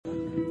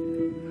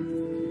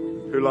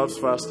Who loves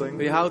fasting?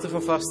 Wie houdt er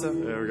van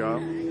vasten? There we go.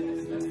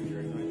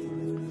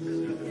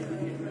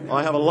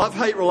 I have a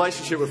love-hate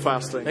relationship with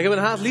fasting. Ik heb een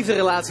haat-liefde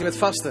relatie met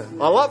vasten.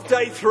 I love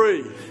day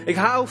 3. Ik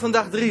hou van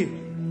dag 3.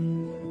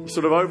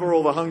 Sort of over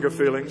all the hunger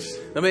feelings.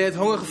 Dan ben je het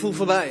hongergevoel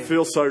voorbij.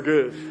 Feels so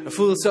good. Dan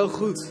voelt het zo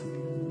goed.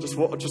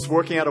 Just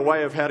working out a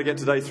way of how to get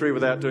to day 3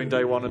 without doing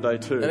day 1 and day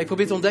 2. En ik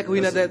probeer te ontdekken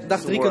hoe je naar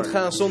dag 3 kunt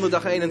gaan zonder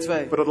dag 1 en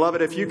 2. But I'd love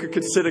it if you could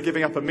consider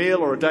giving up a meal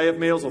or a day of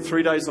meals or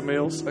 3 days of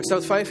meals. Maar ik zou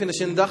het fijn vinden als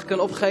je een dag kan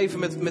opgeven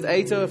met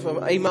eten of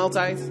 1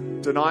 maaltijd.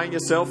 Denying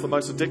yourself the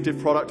most addictive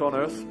product on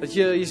earth. Dat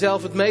je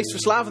jezelf het meest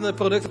verslavende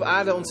product op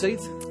aarde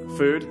ontziet.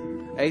 Food.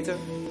 Eten.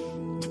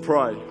 To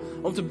pray.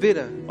 Om te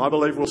bidden. I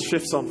believe we'll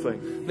shift something.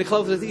 En ik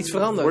geloof dat het iets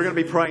verandert. We're going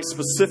to be praying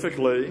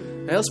specifically.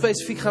 Heel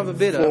specifiek gaan we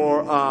bidden.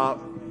 For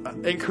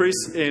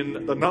increase in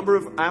the number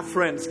of our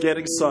friends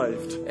getting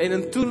saved. En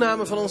een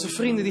toename van onze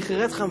vrienden die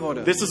gered gaan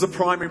worden. This is the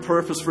primary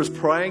purpose for us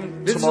praying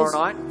tomorrow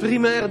night. Dit is ons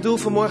primaire doel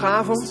voor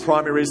morgenavond. This is the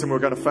primary reason we're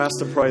going to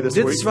fast and pray this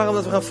week. Dit is waarom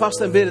we gaan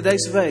vasten en bidden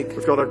deze week.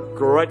 We've got a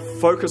great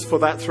focus for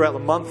that throughout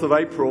the month of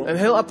April. En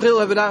heel april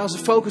hebben we daar onze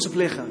focus op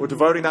liggen. We're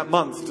devoting that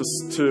month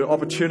to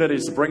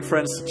opportunities to bring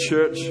friends to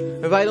church.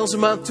 We wijden onze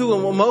maand toe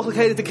om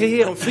mogelijkheden te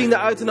creëren om vrienden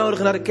uit te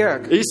nodigen naar de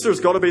kerk. Easter has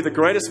got to be the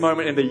greatest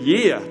moment in the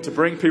year to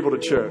bring people to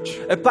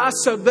church. En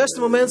Pasen zou het beste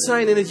moment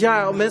zijn in het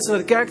jaar om mensen naar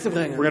de kerk te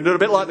brengen. We're going to do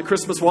it a bit like the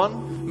Christmas one.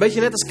 Een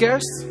beetje net als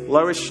kerst.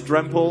 Lowish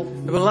drempel. We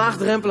hebben een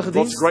laagdrempelige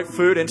dienst. Lots of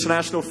great food,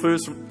 international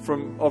foods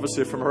from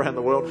obviously from around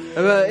the world. We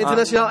hebben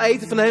internationaal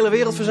eten van de hele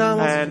wereld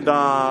verzameld. And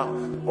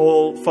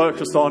all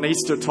focused on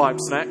Easter type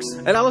snacks.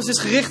 En alles is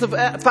gericht op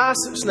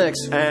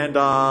paassnacks. And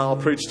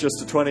I'll preach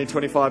just a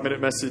 20-25 minute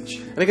message.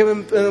 En ik heb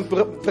een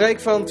preek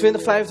van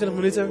 20-25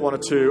 minuten. 1 or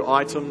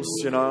 2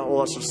 items, you know, all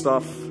that sort of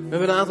stuff. We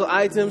hebben een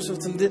aantal items,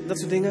 dat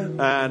soort dingen.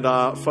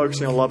 And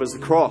focusing on love is the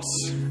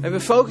cross. En we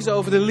focussen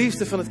over de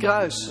liefde van het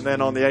kruis. And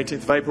then on the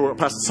 18th of April, we're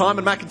Pastor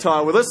Simon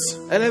McIntyre with us. En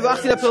dan hebben we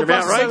 18 april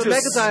Pastor Simon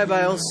McIntyre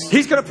bij ons.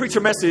 He's going to preach a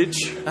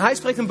message. En hij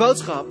spreekt een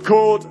boodschap.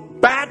 Called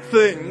Bad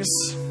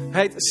Things.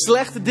 Heet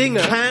slechte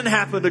dingen. Can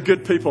happen to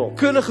good people.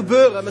 Kunnen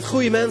gebeuren met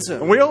goede mensen.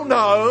 And we all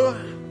know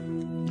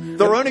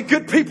there are only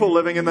good people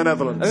living in the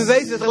Netherlands. En we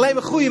weten dat er alleen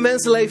maar goede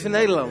mensen leven in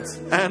Nederland.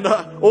 And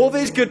all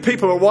these good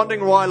people are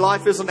wondering why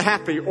life isn't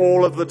happy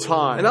all of the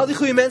time. En al die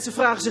goede mensen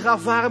vragen zich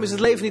af waarom is het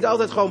leven niet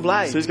altijd gewoon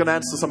blij. So he's going to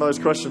answer some of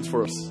those questions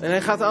for us. En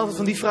hij gaat een aantal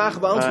van die vragen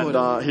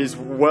beantwoorden. And he's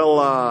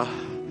well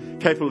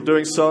capable of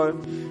doing so.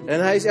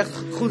 En hij is echt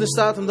goed in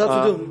staat om dat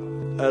te doen.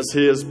 As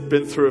he has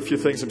been through a few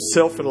things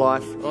himself in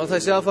life. Want hij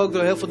zelf ook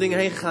door heel veel dingen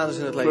heen gegaan is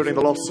in het leven. Including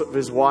the loss of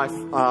his wife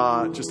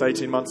just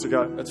 18 months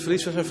ago. Het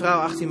verlies van zijn vrouw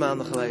 18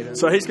 maanden geleden.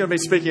 So he's going to be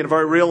speaking at a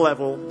very real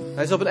level.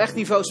 Hij is op een echt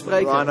niveau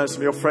spreken. I know some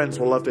of your friends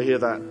will love to hear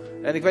that.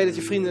 En ik weet dat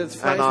je vrienden het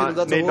fijn vinden om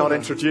dat te horen. And I need horen.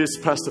 not introduce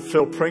Pastor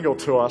Phil Pringle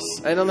to us.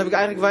 En dan heb ik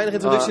eigenlijk weinig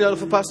introductie nodig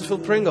voor Pastor Phil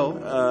Pringle.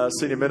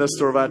 Senior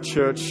minister of our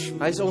church.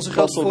 Hij is onze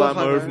grootste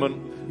voorganger.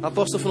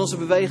 Apostel van onze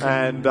beweging.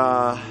 And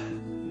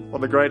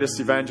one of the greatest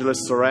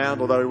evangelists around,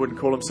 although he wouldn't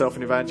call himself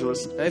an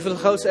evangelist. Een van de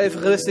grootste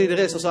evangelisten die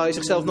er is, al zou hij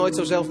zichzelf nooit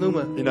zo zelf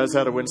noemen. He knows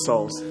how to win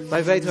souls. Maar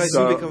hij weet hoe hij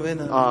zielen kan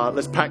winnen.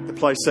 Let's pack the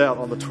place out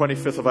on the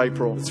 25th of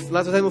April. Dus laten we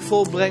het helemaal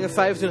vol brengen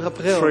 25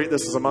 april. Treat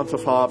this as a month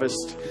of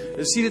harvest.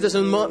 Dus zie dit als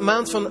een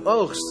maand van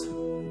oogst.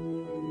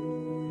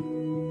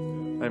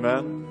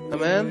 Amen.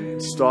 Amen.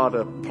 Start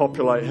to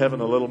populate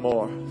heaven a little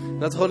more.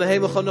 Laten we gewoon de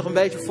hemel gewoon nog een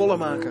beetje voller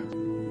maken.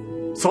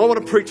 So I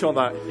want to preach on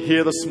that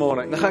here this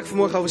morning. Daar ga ik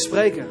vanmorgen over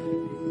spreken.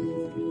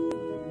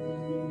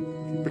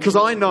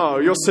 Because I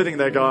know you're sitting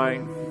there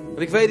going, want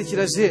ik weet dat je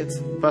daar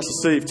zit. Pastor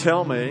Steve,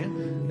 tell me.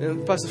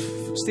 Pastor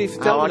Steve,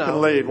 vertel me how I can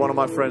lead one of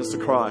my friends to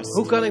Christ.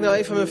 Hoe kan ik nou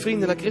een van mijn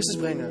vrienden naar Christus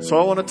brengen?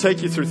 So I want to take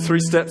you through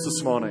 3 steps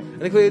this morning.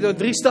 En ik wil je door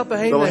 3 stappen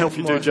heen nemen. That'll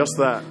help you do just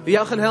that. Die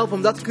jou gaan helpen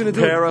om dat te kunnen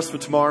doen. Prepare us for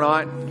tomorrow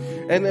night.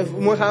 En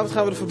morgenavond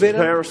gaan we ervoor bidden.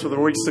 Prepare us for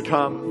the weeks to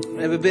come.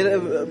 En we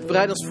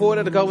bereiden ons voor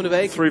naar de komende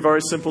week. 3 very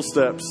simple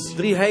steps.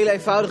 3 hele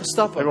eenvoudige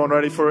stappen. Everyone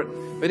ready for it?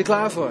 Ben je er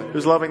klaar voor?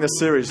 Who's loving this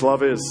series?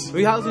 Love is.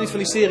 Wie houdt er niet van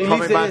die serie? Coming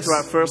Liefde back is. to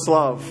our first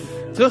love.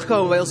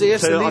 Terugkomen bij onze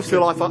eerste liefde. I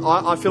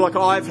feel like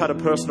I've had a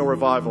personal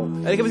revival.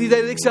 En ik heb het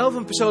idee dat ik zelf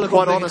een persoonlijke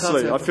opwekking gehad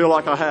heb. Quite honestly, I feel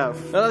like I have.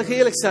 Nou, laat ik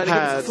eerlijk zijn. Ik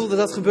heb het gevoel dat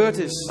dat gebeurd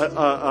is.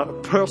 A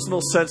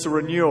personal sense of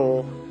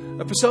renewal.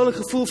 Een persoonlijk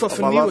gevoel van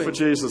vernieuwing. My love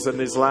for Jesus in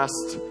these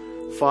last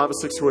 5 or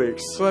 6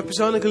 weeks. Voor mijn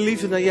persoonlijke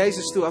liefde naar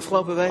Jezus toe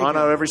afgelopen weken. I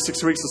know every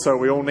 6 weeks or so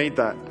we all need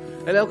that.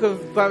 En elke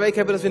paar weken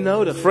hebben we dat weer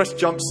nodig. Fresh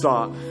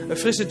jumpstart. Een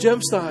frisse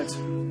jumpstart.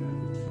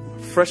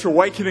 Fresh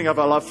awakening of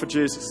our love for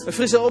Jesus. Een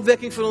frisse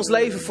opwekking van ons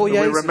leven voor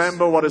Jezus. We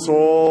remember what it's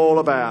all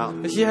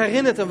about. Dat je je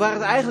herinnert aan waar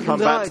het eigenlijk om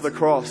draait. Come back to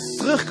the cross.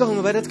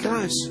 Terugkomen bij dat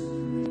kruis.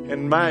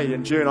 In May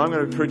and June, I'm going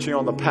to be preaching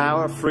on the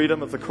power,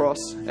 freedom of the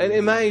cross. En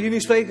in mei en juni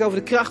spreek ik over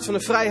de kracht van de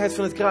vrijheid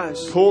van het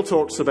kruis. Paul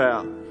talks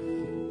about.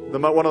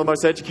 One of the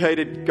most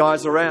educated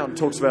guys around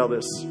talks about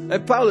this.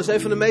 En Paulus,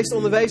 een van de meest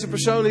onderwezen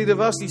personen die er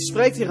was, die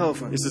spreekt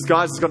hierover. He says,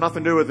 guys, it's got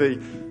nothing to do with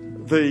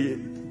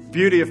the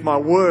beauty of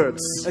my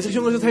words. Hij zegt,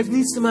 jongens, het heeft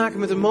niets te maken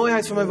met de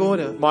mooiheid van mijn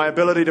woorden. My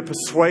ability to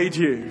persuade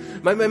you.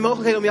 Mijn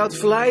mogelijkheid om jou te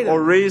verleiden.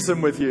 Or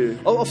reason with you.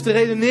 Of te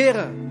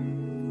redeneren.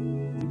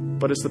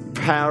 But it's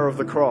the power of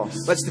the cross.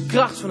 Maar het is de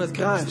kracht van het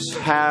kruis.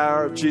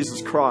 Power of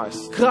Jesus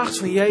Christ Kracht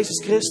van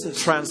Jezus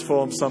Christus.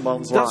 transforms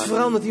someone's Dat life.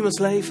 verandert iemands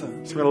leven.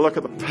 So we're going to look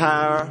at the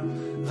power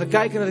We gaan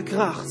kijken naar de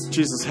kracht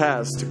Jesus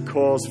has to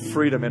cause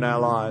freedom in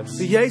our lives.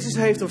 die Jezus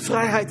heeft om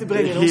vrijheid te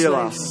brengen in ons Heal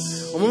leven.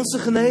 us. Om ons te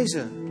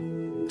genezen.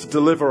 To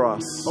deliver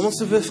us. Om ons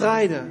te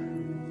bevrijden.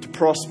 To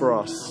prosper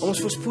us. Om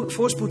ons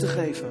voorspoed te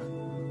geven.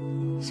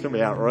 It's going to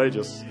be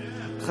outrageous.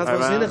 Het gaat Amen.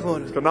 waanzinnig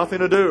worden. It's got nothing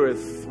to do with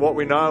what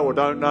we know or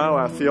don't know,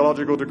 our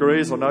theological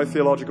degrees or no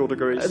theological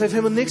degrees. Het heeft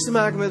helemaal niks te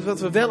maken met wat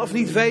we wel of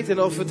niet weten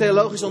en of we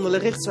theologisch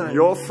onderricht zijn.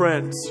 Your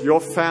friends,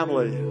 your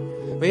family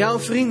Maar jouw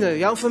vrienden,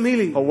 jouw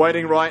familie are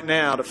waiting right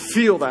now to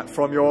feel that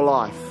from your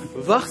life.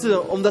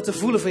 wachten om dat te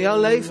voelen van jouw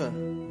leven.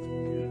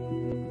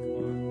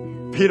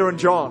 Peter and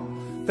John,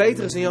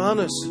 Petrus en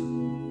Johannes.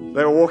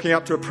 they were walking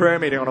up to a prayer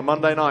meeting on a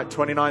Monday night,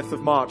 29th of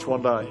March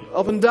one day.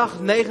 Op een dag,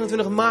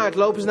 29 maart,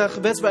 lopen ze naar een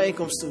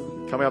gebedsbijeenkomst toe.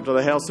 Coming up to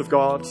the house of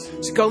God.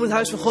 Ze komen het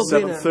huis van God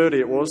binnen. 7:30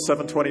 it was,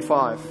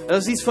 7:25. En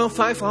dat is iets van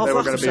 5 voor half They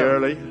were 8 going of to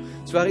be zo. early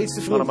Ze waren iets te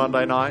on a vroeg.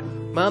 Monday night,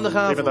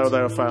 Maandagavond. even though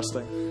they were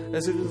fasting. En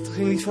het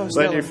ging niet vast.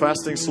 They knew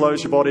fasting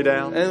slows your body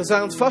down. En ze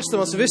waren aan het vasten,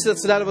 want ze wisten dat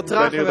ze daardoor wat They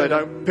trager knew they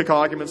werden. don't pick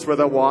arguments with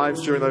their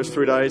wives during those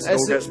 3 days. It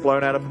all gets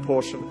blown out of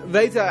proportion.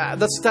 Weten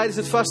dat ze tijdens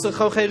het vasten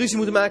gewoon geen ruzie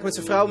moeten maken met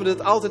zijn vrouw, maar dat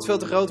het altijd veel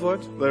te groot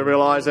wordt. They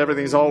realize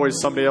everything's always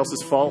somebody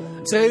else's fault.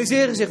 Ze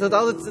realiseren zich dat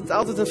het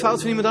altijd een fout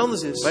van iemand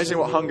anders is. Amazing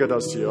what hunger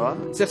does to you, huh?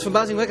 Het is echt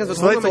verbazingwekkend wat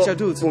So they honger met jou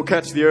thought, doet. we'll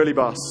catch the early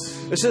bus.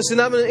 Dus ze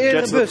namen een Get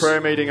eerdere to the bus.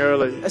 prayer meeting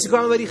early. En ze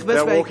kwamen bij die They're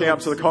walking up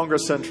gebedsbijeenkomst. to the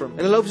Congress Centrum.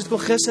 En dan lopen ze het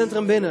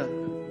congrescentrum binnen.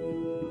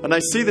 And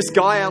they see this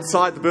guy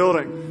outside the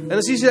building. En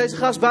dan zien ze deze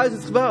gast buiten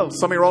het gebouw.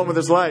 Something wrong with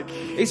his leg.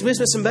 Iets mis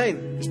met zijn been.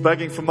 He's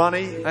begging for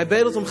money. Hij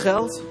bedelt om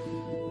geld.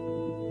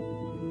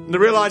 And they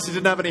realized he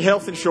didn't have any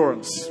health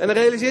insurance. En dan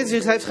realiseert hij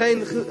zich, hij heeft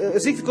geen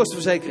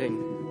ziektekostenverzekering.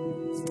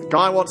 The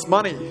guy wants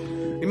money.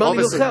 Die man die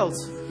wil Obviously.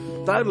 geld.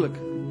 Duidelijk.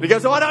 He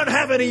goes, oh, I don't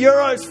have any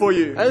euros for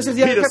you. En dan zegt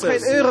hij, ja, ik Peter heb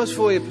says, geen euro's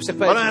voor je, zegt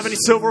I don't have any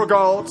Petrus. silver or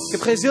gold. Ik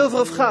heb geen zilver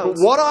of But goud.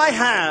 what I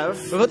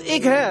have, Maar wat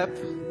ik heb,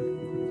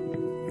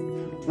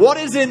 what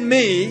is in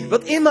me,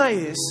 wat in mij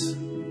is,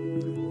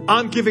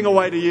 I'm giving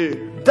away to you.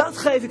 dat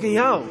geef ik aan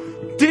jou.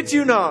 Did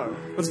you know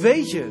Wat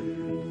weet je?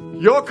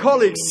 your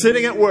colleague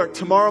sitting at work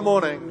tomorrow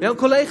morning Jouw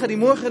collega die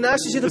morgen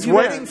naast je zit op is je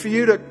waiting werk, for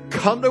you to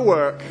come to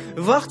work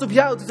wacht op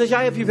jou totdat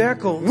jij op je werk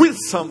komt. with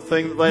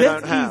something that they Met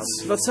don't have.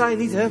 iets wat zij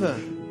niet hebben.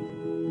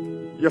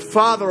 Your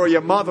father or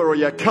your mother or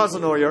your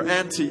cousin or your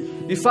auntie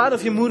Je vader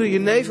of je moeder, je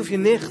neef of je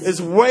nicht. is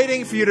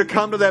waiting for you to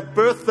come to their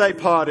birthday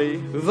party,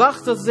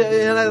 Wacht tot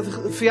je naar het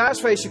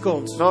verjaarsfeestje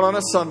komt. not on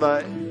a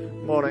Sunday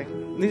morning.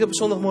 Niet op een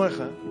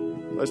zondagmorgen.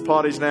 Those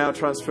parties now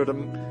transfer to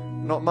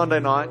not Monday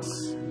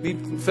nights. Die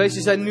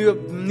feestjes zijn nu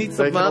niet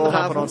They op can all happen on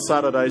maandagavond.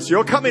 Saturdays.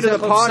 You're Die coming to zijn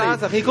the gewoon op party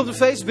zaterdag. En je komt een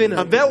feest binnen.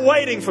 and they're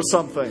waiting for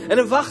something En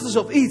dan wachten ze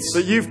op iets.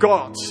 that you've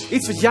got.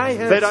 Iets wat jij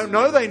They hebt. don't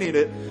know they need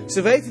it,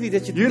 Ze weten niet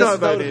dat je You dat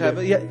know ze they het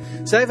nodig need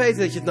hebben. Zij weten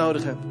dat je het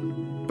nodig hebt.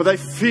 but they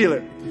feel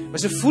it. Maar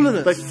ze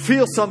voelen They het.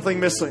 feel something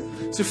missing.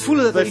 Ze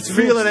voelen dat er They iets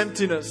feel an mist.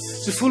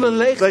 emptiness. Ze voelen een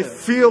They leegte.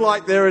 feel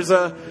like there's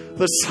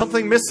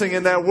something missing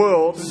in their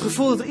world. Het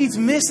gevoel dat er iets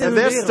mist in And de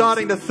they're wereld.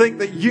 starting to think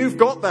that you've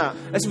got that.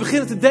 En ze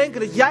beginnen te denken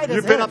dat jij dat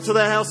You've been up hebt. to the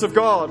house of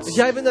God. Dat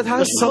jij bent naar het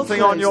huis There's van God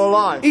something on geweest.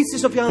 your life. Iets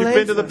is op jouw You've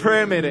been to the leven.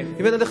 prayer meeting.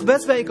 Je bent naar de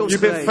gebedsbijeenkomst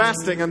You've been geweest.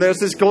 fasting and there's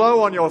this glow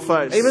on your En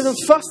je bent face. aan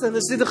het vasten en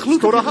er zit een gloed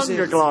It's op called je a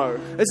hunger gezicht. glow.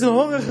 Het is een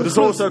hongerige But it's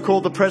gloed. also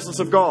called the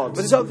presence of God. Maar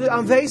het is ook de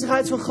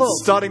aanwezigheid van God.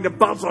 Starting to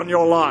buzz on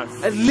your life.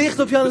 Het ligt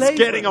op jouw It's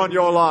getting leven. on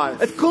your life.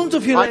 Het komt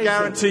op je I leven.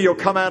 guarantee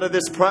you'll come out of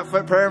this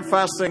prayer and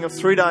fasting of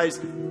 3 days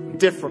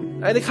different.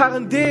 En ik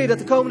garandeer dat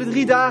de komende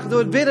 3 dagen door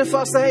het bidden en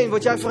vasten heen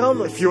wordt jij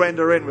veranderd. If you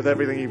enter in with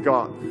everything you've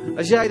got.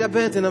 Als jij daar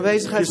bent in You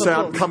aanwezigheid say,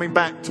 van I'm God. coming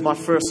back to my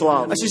first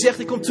love. Als je zegt,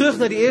 ik kom terug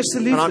naar die eerste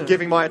And I'm liefde.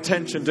 giving my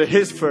attention to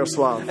His first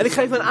love. En ik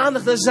geef mijn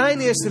aandacht naar zijn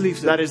eerste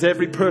liefde. That is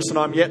every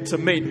person I'm yet to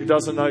meet who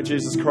doesn't know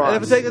Jesus En dat Christ.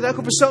 betekent dat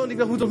elke persoon die ik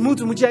nog moet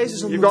ontmoeten, moet Jezus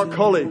You've ontmoeten. got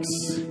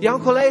colleagues Jouw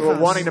who are wanting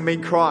collega's, to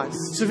meet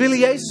Christ. ze willen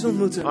Jezus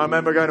ontmoeten. I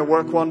remember going to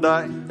work one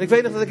day, En ik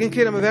weet nog dat ik een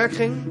keer naar mijn werk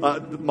ging.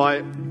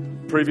 my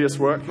previous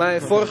work,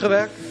 Mijn vorige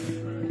werk.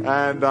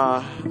 and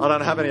I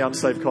don't have any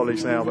unsaved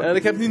colleagues now, but En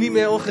ik heb nu niet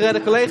meer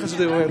ongeredde collega's op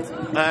dit moment.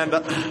 and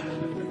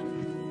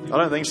I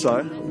don't think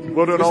so.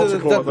 We'll do an Dus altar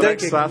call dat at the denk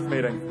next ik. staff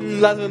meeting.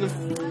 Laten we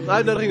een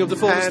uitnodiging op de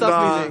volgende And,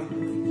 stafmeeting.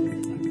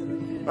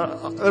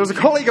 There was a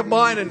colleague of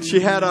mine, and she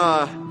had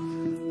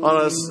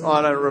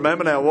I don't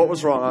remember now what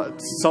was wrong.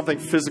 Something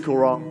physical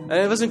wrong, En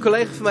er was een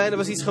collega van mij en er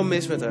was iets gewoon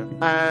mis met haar.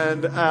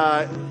 and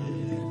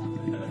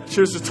she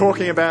was just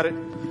talking about it.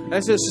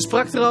 En ze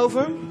sprak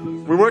erover.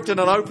 We worked in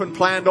an open,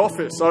 planned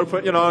office.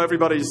 Open, you know,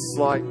 everybody's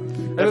like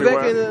En we werken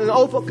everywhere. in een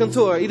open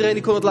kantoor. Iedereen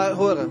die kon het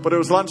horen. But it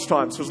was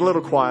lunchtime, so it was a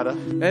little quieter.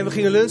 En we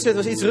gingen lunchen. Het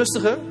was iets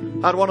rustiger.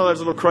 I had one of those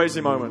little crazy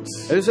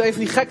moments. Het was een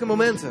van die gekke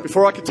momenten.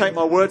 Before I could take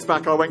my words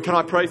back, I went, "Can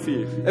I pray for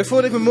you?" En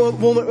voordat ik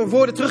mijn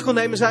woorden terug kon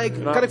nemen, zei ik,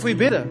 kan ik voor je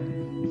bidden?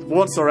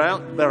 Once they're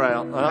out, they're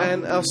out.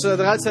 En als ze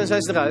eruit zijn,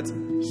 zijn ze eruit.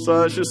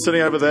 So she was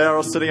sitting over there, I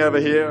was sitting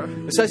over here.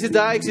 Dus zij zit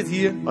daar, ik zit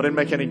hier. I didn't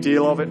make any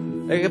deal of it.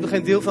 En Ik heb er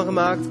geen deel van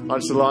gemaakt. I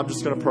just said, I'm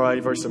just going to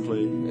pray very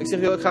simply. Ik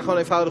zeg, joh, ik ga gewoon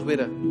eenvoudig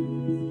bidden.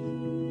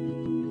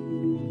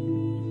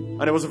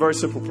 And it was a very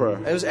simple prayer.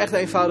 En het was echt een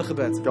eenvoudig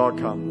gebed. God,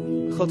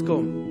 come. God,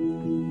 kom.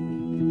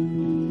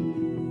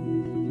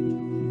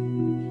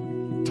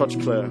 Touch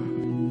Claire.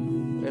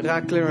 En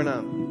raak Claire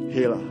aan.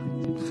 Heal her.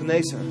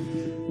 Genees haar.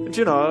 And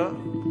you know,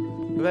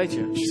 Weet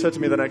je, she said to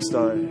me the next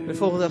day, de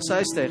volgende dag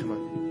zei ze tegen me.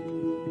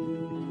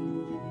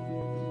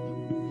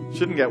 she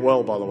didn't get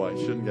well, by the way.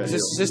 She didn't get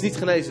healed. Ze is niet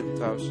genezen,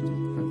 trouwens.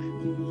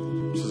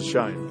 Which is a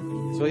shame.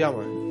 Dat is wel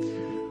jammer.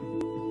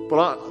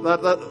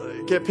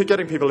 But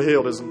getting people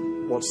healed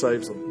isn't what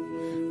saves them.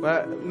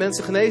 Maar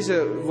mensen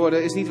genezen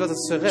worden is niet wat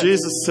het ze redt.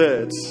 Jesus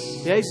said,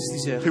 Jezus die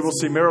zegt, people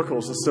see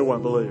miracles and still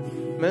won't believe.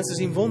 mensen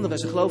zien wonderen en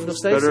ze geloven nog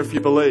steeds Better niet.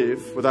 if you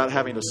believe without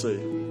having to see.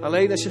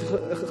 Alleen als je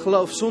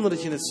gelooft zonder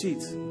dat je het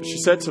ziet. But she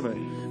said to me,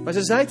 Maar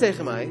ze zei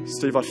tegen mij,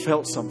 Steve, I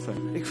felt something.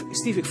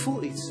 Steve, ik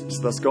voel iets. I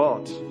said, that's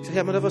God. Ik zeg,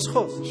 ja, maar dat was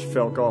God. She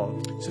felt God.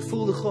 Ze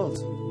voelde God.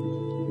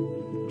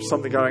 There's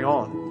something going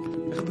on.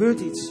 Er gebeurt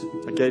iets.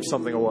 I gave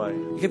something away.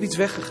 Ik heb iets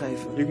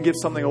weggegeven. You can give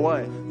something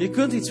away. Je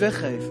kunt iets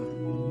weggeven.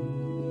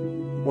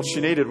 What she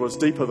needed was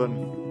deeper than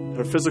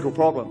her physical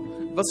problem.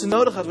 Wat ze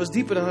nodig had was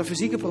dieper dan haar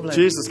fysieke probleem.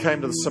 Jesus came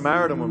to the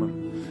Samaritan woman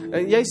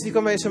En Jezus die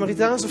kwam bij een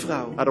Samaritaanse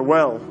vrouw. at a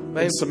well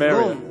Bij in een Samaria.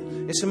 bron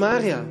in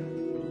Samaria.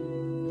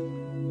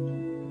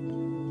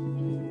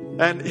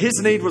 And his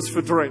need was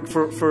for drink,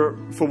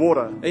 for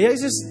water. En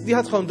Jezus die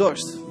had gewoon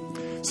dorst.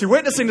 See,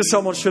 witnessing to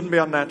someone shouldn't be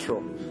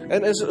unnatural.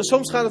 En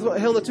soms gaat het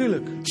heel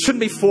natuurlijk.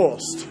 Shouldn't be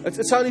forced.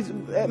 Het zou niet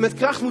met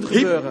kracht moeten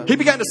gebeuren. He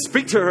began to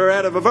speak to her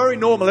out of a very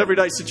normal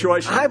everyday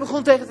situation. Hij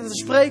begon tegen haar te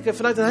spreken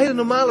vanuit een hele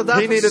normale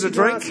dagelijkse needed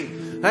a drink. situatie.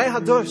 Hij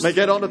had dorst. They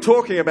get on to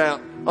talking about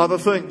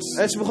other things.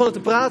 En ze begonnen te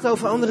praten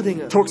over andere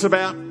dingen. Talks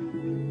about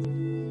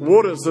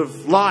waters of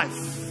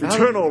life,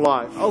 eternal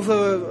life.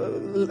 Over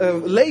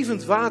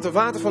levend water,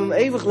 water van een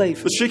eeuwig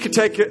leven. That she could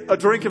take a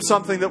drink of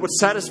something that would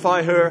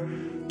satisfy her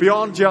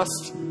beyond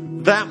just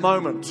that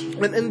moment.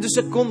 En dus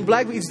ze kon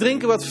blijkbaar iets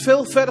drinken wat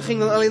veel verder ging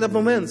dan alleen dat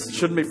moment.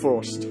 Shouldn't be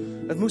forced.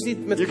 Het moest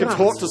niet met You can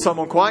kracht. talk to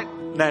someone quite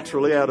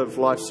naturally out of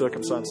life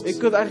circumstances. Je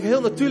kunt eigenlijk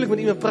heel natuurlijk met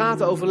iemand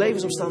praten over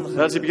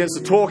levensomstandigheden. As he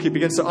begins to talk, he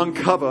begins to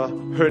uncover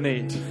her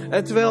need.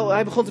 En terwijl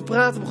hij begon te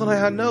praten, begon hij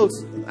haar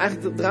nood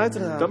eigenlijk eruit te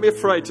halen. Don't be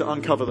afraid to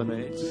uncover the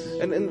need.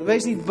 En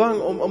wees niet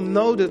bang om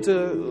noden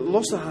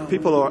los te halen.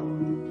 People are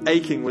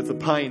aching with the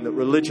pain that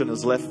religion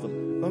has left them.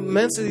 Want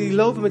mensen die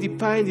lopen met die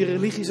pijn die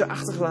religie ze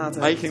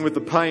achtergelaten heeft. Aching with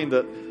the pain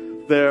that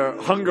their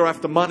hunger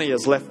after money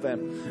has left them.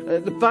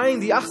 De pijn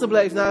die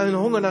achterbleef na hun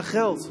honger naar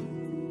geld.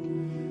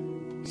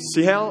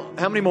 See, how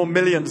many more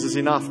millions is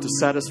enough to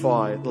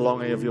satisfy the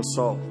longing of your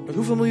soul? Want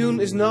hoeveel miljoen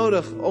is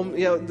nodig om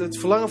het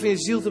verlangen van je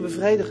ziel te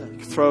bevredigen?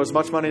 Throw as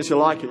much money as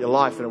you like at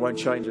your life and it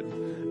won't change it.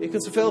 Je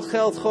kunt zoveel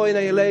geld gooien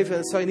naar je leven en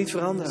het zal je niet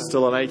veranderen.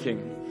 Still an aching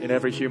in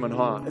every human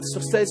heart. Het is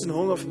nog steeds een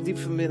honger diep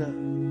van binnen.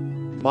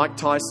 Mike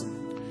Tyson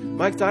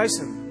Mike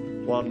Tyson.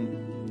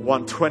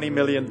 won $20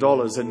 million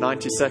in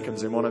 90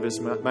 seconds in one of his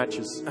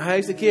matches. Hij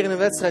heeft een keer in een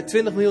wedstrijd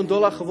 $20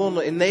 miljoen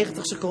gewonnen in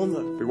 90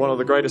 seconden. Be one of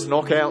the greatest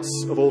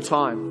knockouts of all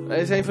time.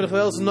 Hij is een van de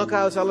geweldigste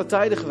knockouts aller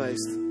tijden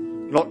geweest.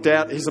 Knocked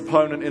out his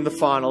opponent in the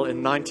final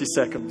in 90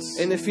 seconds.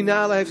 In de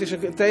finale heeft hij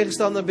zijn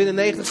tegenstander binnen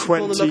 90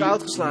 seconden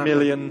knock-out geslagen. $20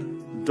 million.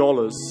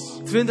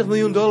 $20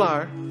 miljoen.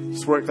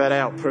 Just work that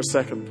out per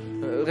second.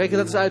 Reken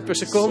dat eens uit per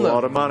It's a lot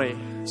seconde. of money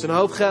Dat is een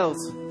hoop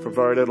geld. for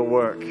very little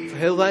work. Voor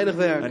heel weinig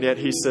werk. And yet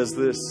he says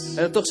this.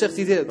 En toch zegt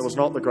hij It dit. was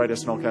not the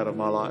greatest knockout of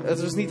my life.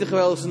 Het was niet de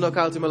geweldigste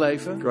knock-out in mijn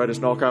leven. The greatest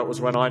knockout was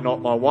when I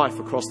knocked my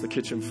wife across the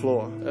kitchen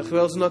floor. Een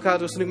geweldigste knock-out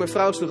was toen ik mijn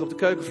vrouw sloeg op de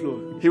keukenvloer.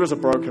 He was a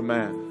broken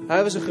man.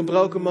 Hij was een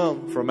gebroken man.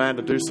 For a man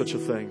to do such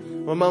a thing.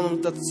 Maar een man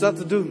om dat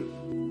te doen.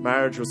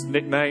 Marriage was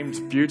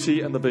nicknamed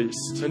Beauty and the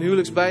Beast. Zijn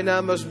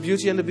huwelijksbijnaam was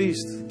Beauty and the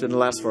Beast. Didn't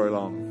last very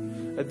long.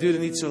 Het duurde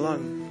niet zo lang.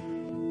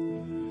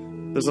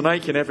 There's an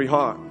ache in every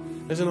heart.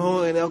 Er is een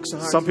honger in elk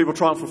zijn Some hart. people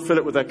try and fulfill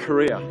it with their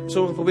career,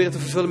 Sommigen proberen te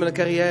vervullen met een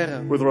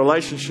carrière. with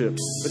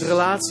relationships. Met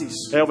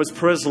relaties. Elvis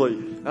Presley,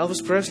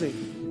 Elvis Presley.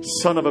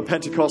 son of a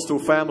Pentecostal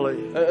family,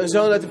 Een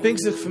zoon uit de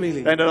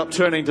Pinksterfamilie. ended up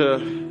turning to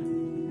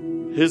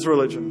his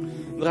religion.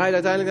 Draaide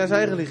uiteindelijk naar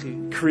zijn religie.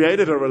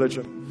 Created a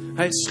religion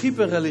Hij schiep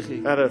een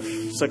religie. out of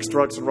sex,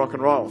 drugs and rock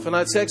and roll.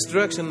 Vanuit seks,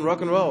 drugs en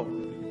rock'n'roll.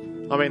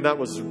 I mean, that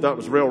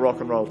was real rock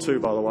and roll too,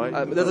 by the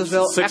way. Dat is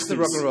wel The echte 60s.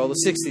 rock'n'roll, de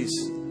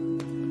 60s.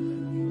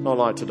 Not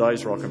like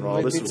today's rock and roll.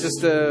 Niet This niet was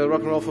dus de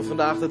rock'n'roll van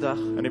vandaag de dag.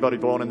 anybody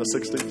born in the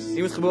 60s?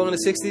 Iemand geboren in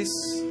de 60s?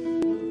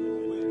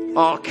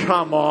 Oh,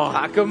 come on.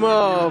 Ah, kom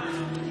op.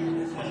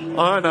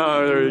 I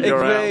know you're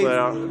out weet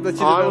there. dat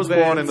je er I wel was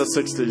bent. born in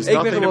the 60s. Ik ben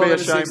Nothing to geboren be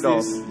in de ashamed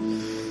of. 60s.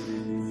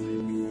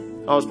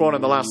 I was born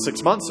in the last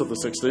 6 months of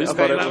the 60s, Oké,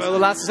 but it nou was wel de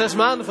laatste 6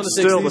 maanden van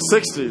de 60s. still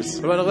the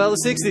 60s. Maar nog wel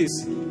de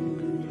 60s.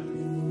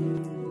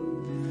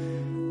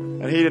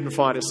 And he didn't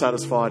find it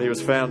satisfied. He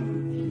was found,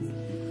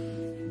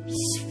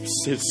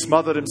 he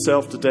smothered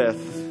himself to death.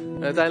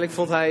 En uiteindelijk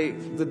vond hij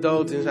de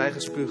dood in zijn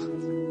eigen spuug.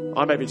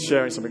 I may be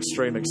sharing some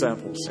extreme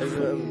examples.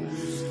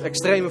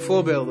 Extreme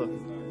voorbeelden.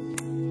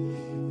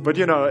 But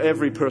you know,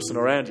 every person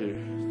around you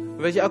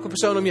Weet je, elke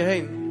persoon om je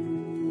heen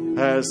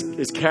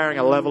is carrying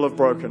a level of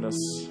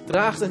brokenness,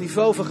 draagt een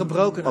niveau van a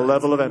gebrokenheid.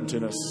 level of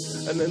emptiness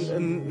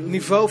Een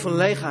niveau van that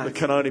leegheid.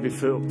 can only be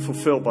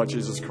fulfilled by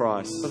Jesus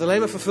Christ. Wat alleen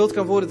maar vervuld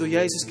kan worden door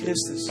Jezus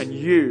Christus. And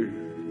you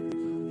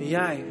En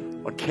jij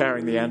are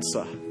carrying the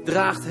answer.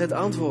 draagt het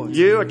antwoord.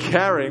 You are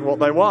carrying what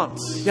they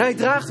want. Jij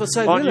draagt wat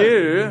zij On willen.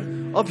 you,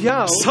 Op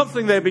jou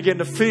something they begin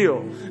to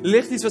feel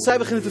ligt iets wat zij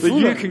beginnen te that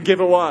you voelen. can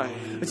give away.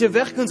 Dat je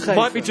weg kunt Might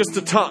be geven. just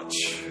a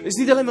touch, Het is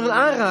niet alleen maar een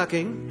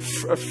aanraking.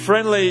 a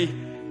friendly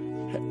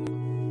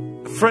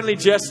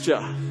gesture.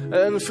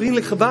 Een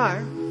vriendelijk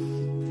gebaar.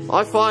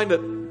 I find that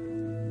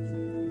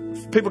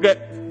people get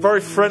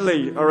very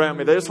friendly around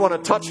me. They just want to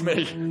touch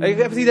me. En ik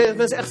heb het idee dat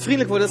mensen echt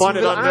vriendelijk worden. Dat ze me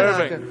Find willen it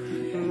unnerving.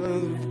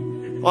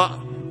 aanraken.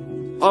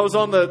 I was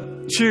on the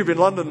tube in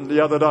London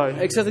the other day,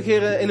 Ik zat een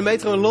keer in de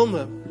metro in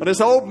Londen. and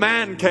this old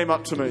man came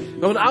up to me, Er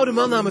kwam een oude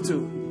man naar me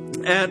toe.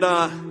 and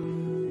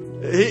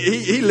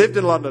he lived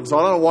in London, so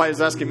I don't know why he's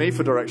asking me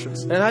for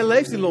directions. En hij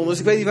leeft in Londen, dus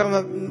ik weet niet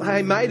waarom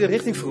hij mij de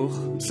richting vroeg.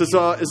 He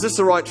says, "Is this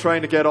the right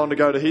train to get on to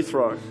go to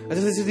Heathrow?" Hij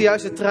zei, dit is de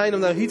juiste trein om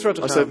naar Heathrow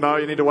te I said, gaan. "No,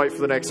 you need to wait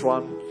for the next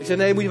one." Ik zei,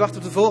 nee, moet je wachten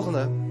op de volgende.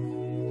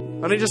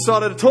 And he just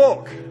started to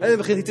talk, En dan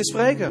begint hij te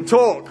spreken.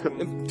 talk, Te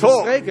talk.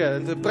 spreken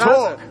en te praten.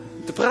 Talk.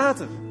 Te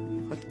praten.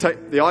 I take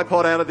the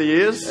iPod out of the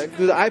ears, Ik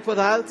doe de iPod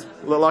uit,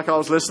 looked like I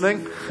was listening.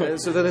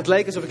 zodat het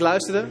leek alsof ik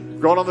luisterde.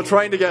 Got on the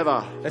train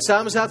together, En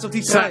samen zaten ze op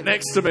die sat trein.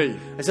 next to me,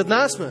 Hij zat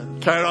naast me.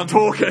 carried on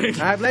talking.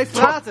 Hij bleef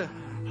praten.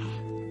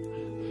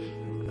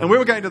 And we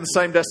were going to the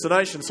same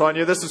destination, so I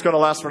knew this was going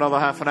to last for another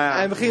half an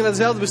hour. En we gingen naar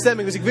dezelfde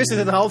bestemming, dus ik wist dat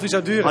het een half uur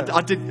zou duren.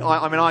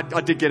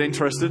 I did get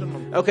interested.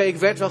 Oké, ik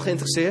werd wel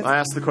geïnteresseerd. I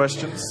asked the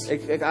questions.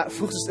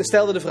 Ik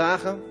stelde de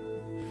vragen.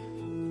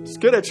 It's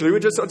good actually. I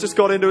just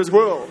got into his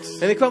world.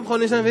 En ik kwam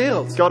gewoon in zijn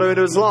wereld. Got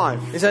into his life.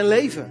 In zijn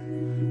leven.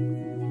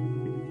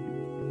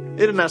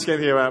 He didn't ask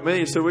anything about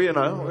me, so we,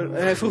 En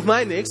hij vroeg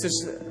mij niks,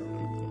 dus...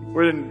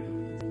 we didn't.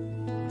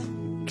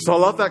 Because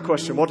I love that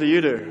question. What do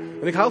you do?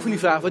 En ik hou van die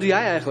vraag, wat doe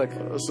jij eigenlijk?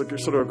 It's like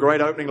sort of a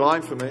great opening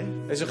line for me.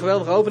 Dat is een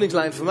geweldige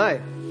openingslijn voor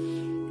mij.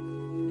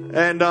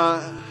 And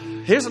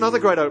here's another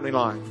great opening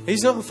line. Hier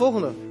is nog een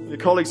volgende.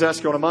 Your colleagues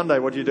ask you on a Monday,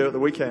 what do you do at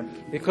the weekend?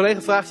 Je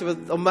collega vraagt je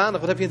op maandag,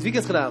 wat heb je in het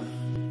weekend gedaan?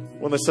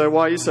 When they say, why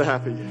are you so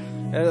happy?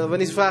 En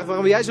wanneer ze vragen,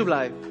 waarom ben jij zo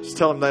blij? Just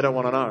tell them they don't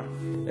want to know.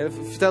 En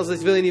vertel ze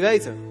dat wil je niet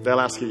weten. They'll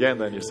ask again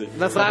then, you see.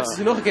 Dan vragen ze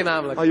je nog een keer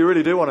namelijk. Oh, you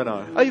really do want to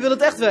know? Oh, je wil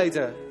het echt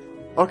weten?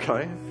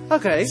 Okay.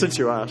 Oké, Since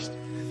you asked.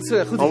 dat is goed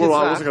dat je Although het I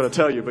wasn't vraagt. going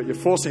to tell you, but you're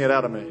forcing it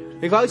out of me.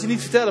 Ik wou het je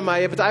niet vertellen, maar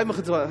je hebt het uit me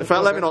In fact, let me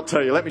getrokken. not tell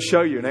you. Let me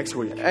show you next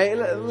week. Hey,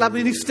 laat me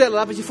je niet vertellen,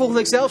 laat me het je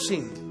volgende week zelf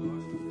zien.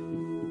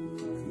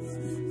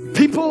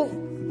 People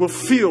will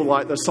feel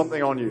like there's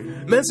something on you.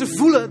 Mensen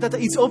voelen dat er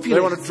iets op je They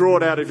want ligt. to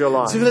draw it out of your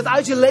Ze life. willen het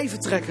uit je leven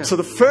trekken. So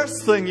the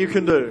first thing you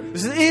can do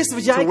Dus het eerste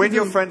wat jij to kan win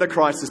your doen friend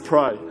to Christ is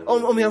pray.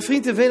 om jouw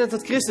vriend te winnen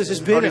tot Christus is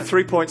Only bidden.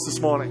 3 points this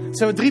morning. Er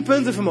zijn maar 3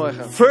 punten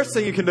vanmorgen. First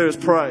thing you can do is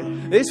pray.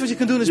 Het eerste wat je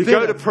kunt doen is You go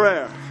to bidden.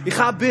 prayer. Je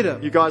gaat bidden.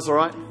 You guys all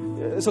right?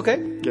 Is oké?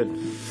 Good.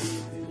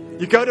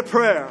 You go to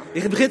prayer.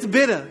 Je begint te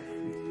bidden.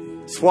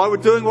 That's why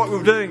we're doing what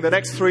we're doing the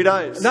next 3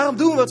 days. Daarom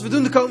doen we wat we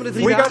doen de komende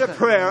 3 We go to dagen.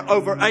 prayer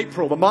over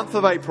April, the month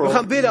of We April.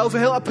 gaan bidden over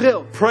heel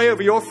april. Pray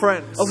over your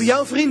friends. Over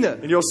jouw vrienden.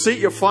 In your seat,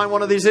 you'll find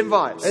one of these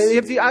invites. En je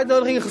hebt die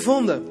uitnodigingen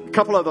gevonden. A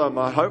couple of them,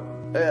 I hope.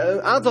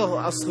 Een aantal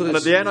als het goed And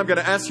at is. the end, I'm going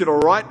to ask you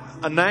to write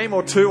a name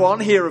or two on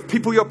here of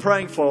people you're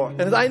praying for. En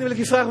aan het einde wil ik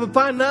je vragen om een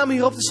paar namen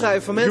hierop te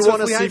schrijven van You mensen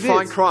want to waarvoor see jij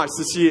find bidt. Christ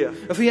this year.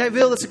 Waarvoor jij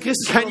wil dat ze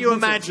Christus Can you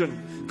ontmoeten. imagine?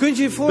 Kunt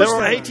je je There are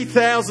voorstellen?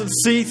 80,000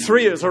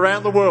 C3ers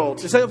around the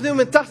world. Er zijn op dit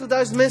moment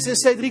 80.000 mensen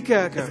in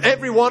C3-kerken.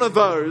 Every one of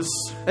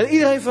those En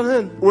iedereen van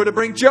hun were to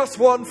bring just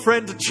one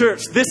friend to church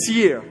this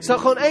year. zou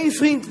gewoon 1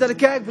 vriend naar de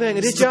kerk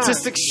brengen dit jaar.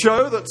 Statistics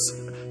show that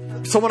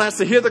someone has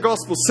to hear the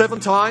gospel 7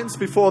 times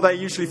before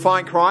they usually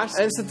find Christ.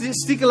 En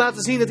statistieken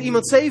laten zien dat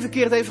iemand 7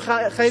 keer het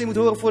evangelie moet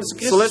horen voordat ze So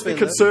Christus let's be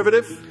vinden.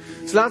 conservative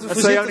Dus laten we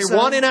and say voorzichtig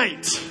only 1 zijn. in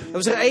 8 En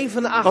we zeggen 1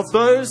 van de 8. of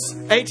those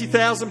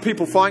 80,000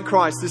 people find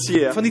Christ this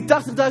year. Van die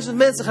 80.000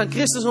 mensen gaan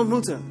Christus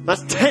ontmoeten.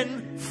 That's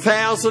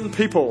 10,000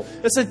 people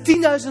Dat zijn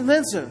 10.000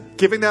 mensen.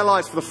 giving their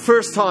lives for the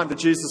first time to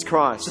Jesus Ze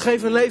Christ.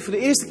 geven hun leven voor de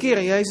eerste keer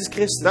aan Jezus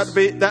Christus.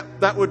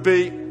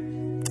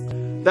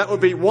 That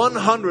would be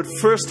 100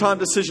 first-time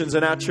decisions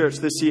in our church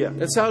this year.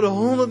 Het zouden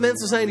 100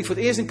 mensen zijn die voor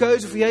het eerst een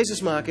keuze voor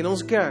Jezus maken in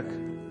onze kerk.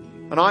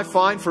 And I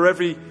find for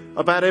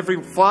about every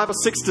 5 or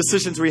 6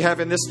 decisions we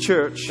have in this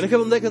church, En ik heb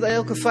ontdekt dat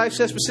elke 5,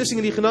 6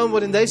 beslissingen die genomen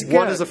worden in deze one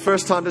kerk, is a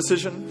first-time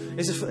decision.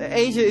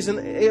 eentje is een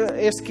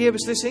eerste keer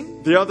beslissing.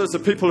 The others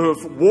are people who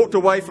have walked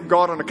away from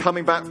God and are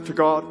coming back to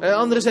God. En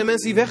andere zijn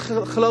mensen die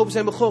weggelopen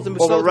zijn bij God en Or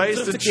besloten were om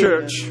raised terug in te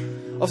keren. church,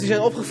 Of die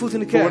zijn opgevoed in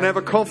de but were kerk.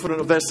 never confident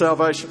of their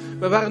salvation.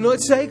 Maar waren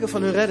nooit zeker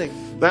van hun redding.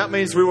 That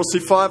means we will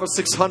see 500 or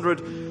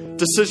 600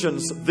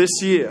 decisions this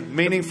year.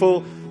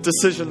 Meaningful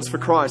decisions for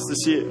Christ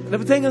this year. En dat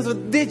betekent dat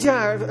we dit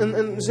jaar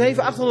een 700,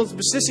 800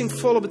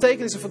 beslissingvolle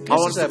betekenissen voor I want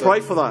Christus us to hebben.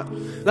 pray for that.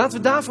 Laten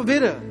we daarvoor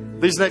bidden.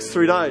 These next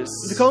 3 days.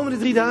 De komende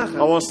 3 I dagen.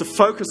 want us to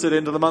focus it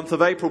into the month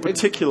of April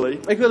particularly.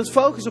 Ik wil het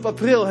focussen op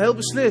april, heel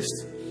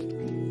beslist.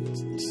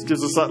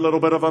 gives us that little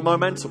bit of a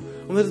momentum.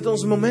 Omdat het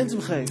ons een momentum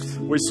geeft.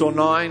 We saw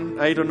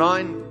 8 or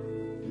 9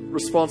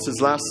 responses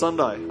last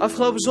Sunday.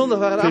 Afgelopen zondag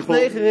waren er 8,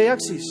 9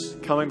 reacties.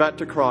 Coming back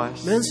to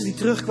Christ. Mensen die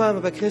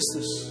terugkwamen bij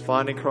Christus.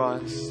 Finding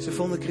Christ. Ze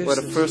vonden We had a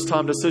Christus. first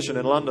time decision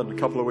in London a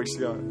couple of weeks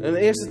ago. Een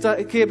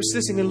eerste keer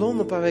beslissing in Londen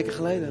een paar weken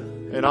geleden.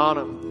 In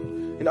Arnhem.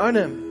 In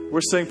Arnhem.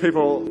 We're seeing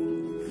people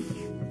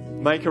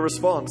make a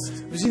response.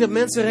 We zien dat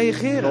mensen In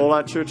reageren. all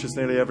our churches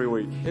nearly every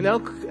week. In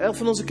elk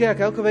van onze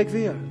kerken, elke week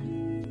weer.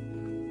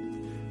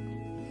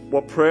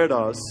 What prayer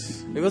does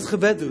En wat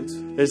gebed doet,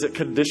 is it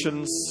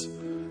conditions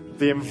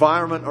the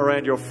environment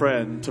around your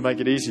friend to make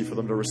it easy for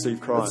them to receive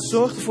het Christ.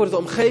 zorgt ervoor dat de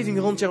omgeving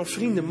rond jouw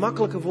vrienden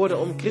makkelijker worden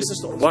om Christus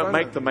te It won't make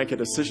ontvangen. them make a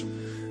decision.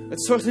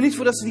 Het zorgt er niet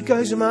voor dat ze die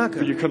keuze But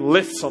maken. you can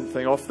lift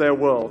something off their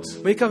world.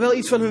 Maar je kan wel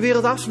iets van hun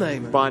wereld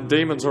afnemen. Bind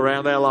demons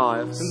around their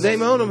lives. Een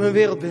demon om hun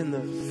wereld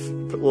binden.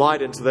 Put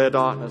light into their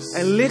darkness.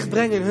 En licht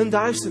brengen in hun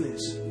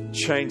duisternis.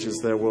 Changes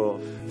their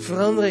world. Het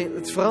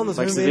verandert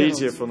hun Makes it easier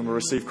wereld. for them to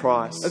receive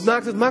Christ. Het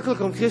maakt het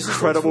makkelijker om Christus te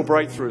Incredible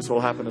ontvangen. breakthroughs will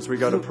happen as we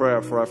go to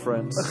prayer for our Een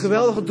friends.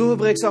 geweldige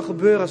doorbraak zal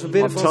gebeuren als we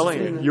bidden I'm voor onze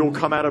telling you,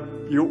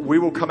 vrienden. we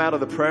will come out of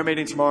the prayer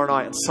meeting tomorrow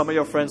night and some of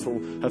your friends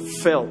will have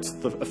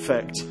felt the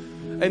effect.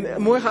 En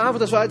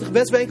morgenavond als we uit de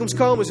gebedsbijeenkomst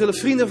komen, zullen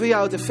vrienden van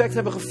jou het effect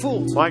hebben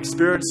gevoeld. My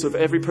experience of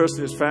every person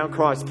who's found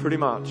Christ pretty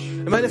much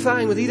En mijn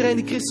ervaring met iedereen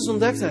die Christus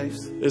ontdekt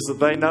heeft, is that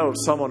they know of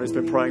someone who's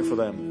been praying for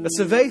them. dat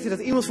ze weten dat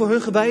iemand voor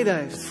hun gebeden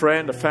heeft. A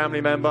friend, a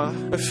family member,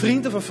 Een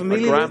vriend of een a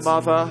familielid.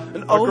 grandmother,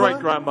 Een a oma,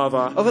 great-grandmother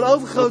of een were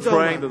overgrootoma.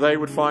 praying that they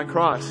would find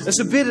Christ. En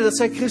ze bidden dat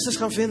zij Christus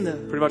gaan vinden.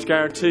 Pretty much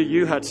guarantee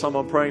you had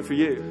someone praying for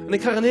you. En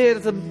ik garandeer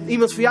dat er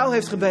iemand voor jou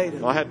heeft gebeden.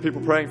 I had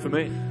people praying for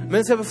me.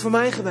 Mensen hebben voor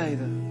mij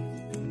gebeden.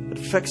 It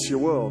affects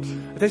your world.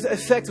 Het heeft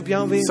effect op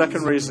jouw wereld.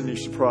 Second reason you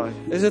should pray.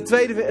 Dat is de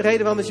tweede reden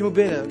waarom dat je moet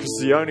bidden. Because it's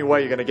the only way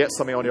you're going to get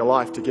something on your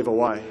life to give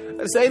away.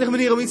 Het is de enige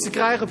manier om iets te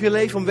krijgen op je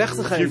leven om weg te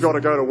You've geven.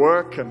 got to go to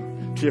work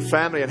and to your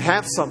family and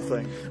have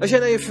something. Als jij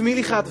naar je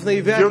familie gaat of naar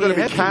je werk You're en je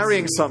going to hebt be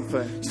carrying iets,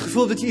 something. het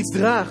gevoel dat je iets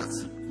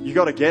draagt, You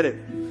got to get it.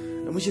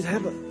 dan moet je het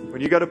hebben.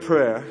 When you go to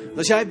prayer,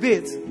 Als jij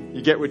bidt,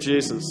 you get with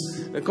Jesus.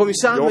 dan kom je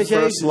samen Your met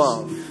first Jezus.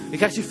 love. Je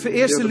krijgt je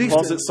eerste He'll liefde.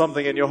 deposit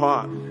something in your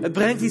heart. Het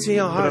brengt iets in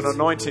jouw Put an hart.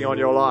 anointing on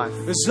your life.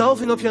 Een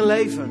zalving op jouw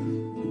leven.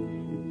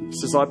 He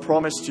says, I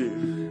promised you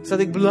Zodat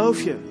ik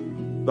beloof je,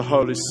 the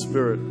Holy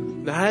Spirit.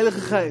 de Heilige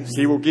Geest.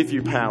 He will give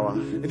you power.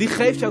 En die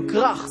geeft jou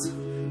kracht.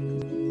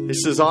 He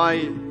says,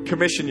 I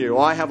commission you.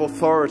 I have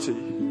authority.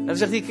 En dan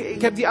zegt hij,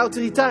 ik heb die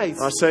autoriteit.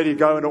 I say to you,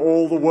 go into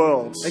all the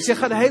world En ik zeg,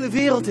 ga de hele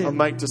wereld and in.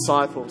 make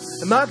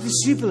disciples. En maak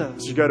discipelen.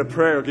 As you go to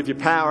prayer, he'll give you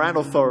power and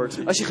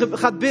authority. Als je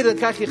gaat bidden, dan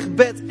krijg je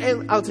gebed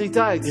en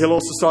autoriteit. He'll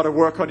also start to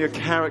work on your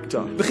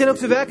character. Begin ook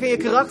te werken aan je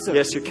karakter.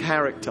 Yes, your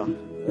character.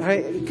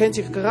 Hij kent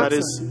je That karakter.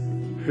 is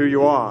who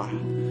you are.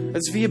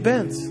 Het is wie je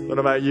bent. I don't know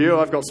about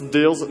you, I've got some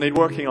deals that need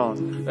working on.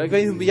 Ik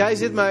weet niet hoe jij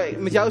zit,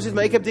 met jou zit,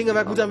 maar ik heb dingen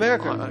waar ik moet aan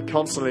werken. I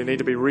constantly need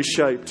to be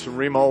reshaped and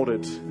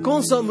remolded.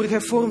 Constant moet ik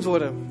hervormd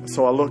worden.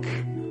 So I look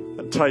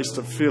and taste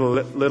and feel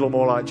a little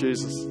more like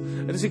Jesus.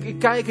 En dus ik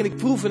kijk en ik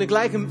proef en ik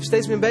lijk hem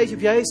steeds meer een beetje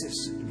op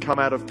Jezus.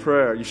 Come out of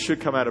prayer. You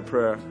should come out of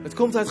prayer. Het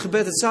komt uit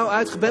gebed. Het zou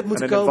uit gebed And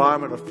moeten an komen.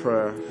 environment of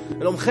prayer.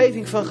 Een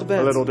omgeving van A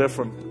gebed. little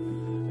different.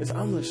 Het is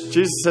anders.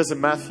 Jesus says in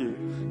Matthew,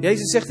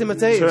 Jezus zegt in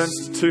turns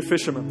Matthäus. to two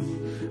fishermen.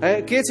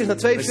 Hij keert zich naar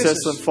twee He says to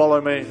them, vissers.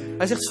 follow me.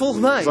 Hij zegt, volg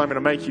Because mij. I'm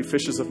going to make you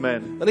fishers of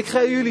men. Want ik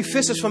ga jullie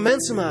vissers van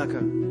mensen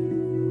maken.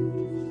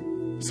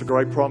 It's a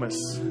great promise.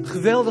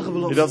 Geweldige He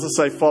belofte. doesn't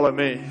say, follow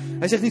me.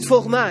 Hij zegt niet,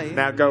 volg mij.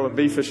 Now go and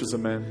be fishers of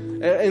men.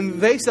 En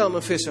wees dan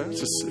een visser. It's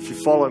just, if you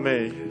follow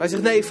me, Hij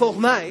zegt, nee, volg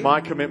mij.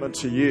 my commitment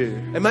to you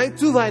En mijn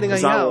toewijding aan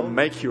is I will jou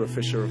make you a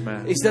fisher of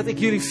men. is dat ik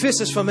jullie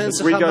vissers van As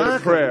mensen we ga go to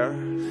maken. prayer,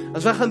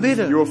 Als wij gaan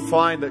bidden, you will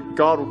find that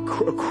God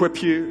will equip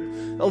you,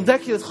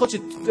 ontdek je dat God je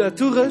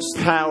toerust,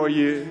 power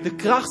you de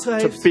kracht to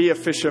geeft be a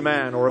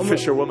fisherman or a om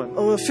fisherwoman.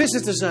 een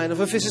visser te zijn of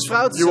een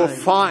vissersvrouw te You will zijn.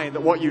 find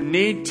that what you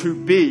need to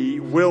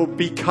be will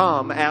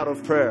become out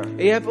of prayer.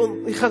 En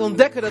je gaat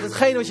ontdekken dat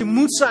hetgene wat je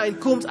moet zijn,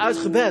 komt uit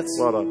gebed.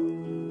 Well done.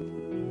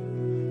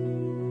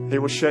 He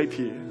will shape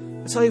you,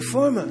 Het zal je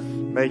vormen.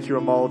 make you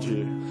and mold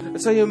you,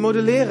 Het zal je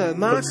modelleren, put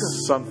maken.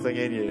 something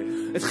in you.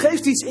 Het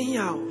geeft iets in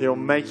jou. He'll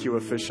make you a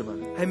fisherman.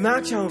 Hij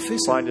maakt jou een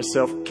visser. Find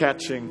yourself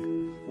catching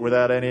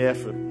without any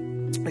effort.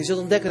 En je zult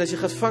ontdekken dat je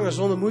gaat vangen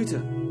zonder moeite.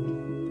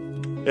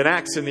 In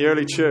Acts, in the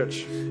early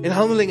church, In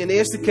Handelingen, in de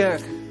eerste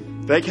kerk,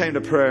 they came to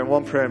prayer in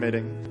one prayer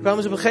meeting.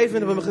 kwamen ze op een gegeven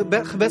moment op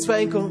een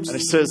gebedsbijeenkomst. And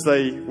it says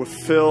they were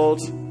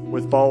filled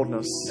with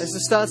boldness. En er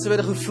staat, ze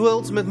werden gevuld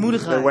met They went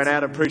moedigheid.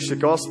 out and preached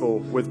the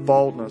gospel with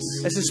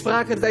boldness. En ze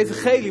spraken het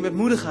evangelie met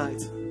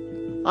moedigheid.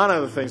 I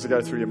know the things that go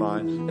through your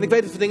mind. En ik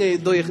weet dat er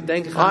dingen door je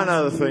denken I gaan.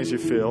 know the things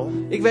you feel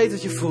Ik weet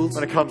wat je voelt.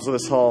 when it comes to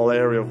this whole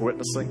area of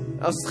witnessing.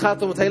 Als het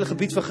gaat om het hele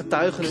gebied van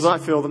getuigenis. Because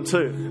I feel them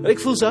too. En ik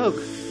voel ze ook.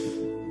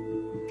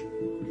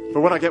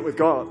 But when I get with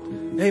God,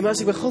 Nee, maar als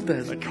ik bij God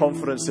ben. a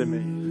confidence in me,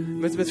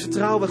 Met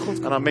vertrouwen bij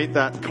God. and I meet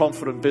that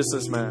confident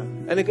businessman,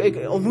 En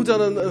ik ontmoet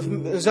dan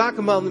een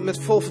zakenman met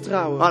vol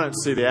vertrouwen. I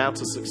don't see the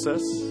outer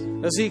success.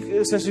 Dan zie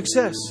ik zijn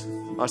succes.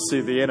 I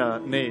see the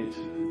inner need.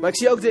 Maar ik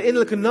zie ook de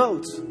innerlijke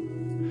nood.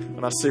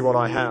 And I see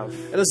what I have.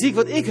 En dan zie ik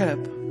wat ik heb.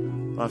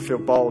 I feel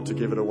bold to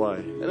give it away.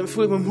 En dan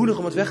voel ik me moedig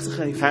om het weg te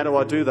geven. How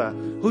do I do that?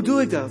 Hoe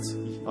doe ik dat?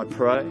 I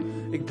pray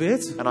Ik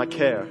bid and I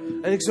care.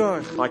 en ik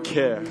zorg. I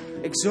care.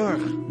 Ik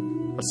zorg.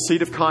 A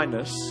seed of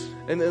kindness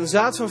En een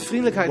zaad van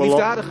vriendelijkheid,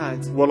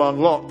 liefdadigheid. will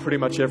unlock pretty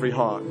much every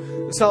heart.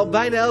 Het zal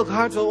bijna elk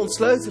hart wel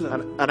ontsleutelen.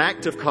 An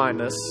act of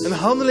kindness Een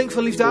handeling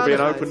van will be an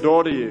liefdadigheid open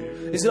door to you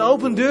is een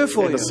open deur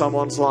voor into je.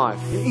 someone's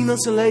life. In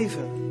iemand zijn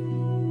leven.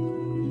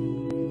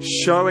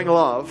 Showing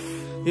love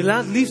Je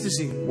laat liefde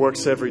zien.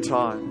 works every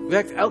time.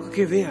 Werkt elke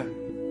keer weer.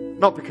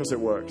 Not because it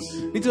works,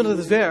 Niet omdat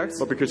het werkt,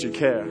 but because you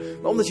care.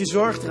 maar omdat je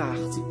zorg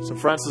draagt. So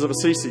Francis of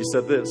Assisi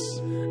said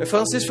this: En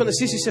Francis van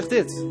Assisi zegt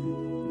dit.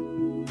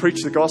 preach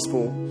the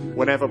gospel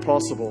whenever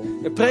possible,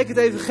 En preek het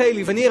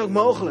evangelie wanneer ook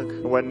mogelijk.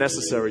 and when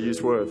necessary,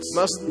 use words.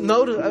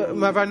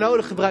 Maar waar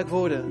nodig gebruik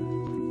woorden.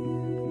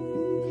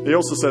 He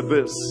also said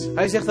this: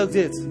 Hij zegt ook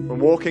dit. when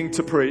walking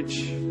to preach,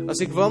 Als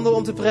ik wandel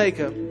om te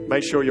preken,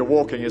 make sure your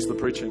walking is the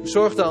preaching.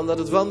 zorg dan dat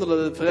het wandelen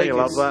de Don't preek you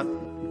love is. that?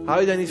 Hou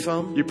je daar niet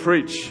van? You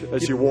preach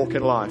as you walk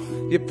in life.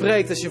 Je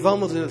preekt als je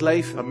wandelt in het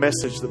leven. A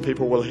message that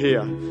people will hear.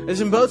 Het is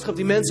een boodschap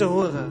die mensen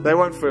horen. They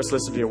won't first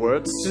listen to your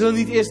words. Ze zullen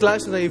niet eerst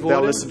luisteren naar je They'll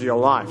woorden, listen to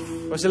your life.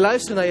 maar ze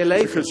luisteren naar je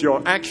leven. Because your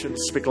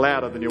actions speak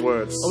louder than your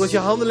words. Omdat je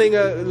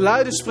handelingen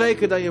luider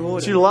spreken dan je If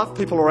woorden. you love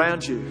people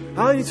around you,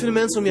 Hou je niet van de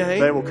mensen om je they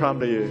heen? will come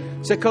to you.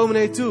 Zij komen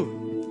naar je toe.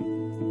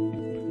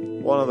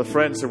 One of the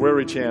friends that we're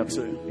reaching out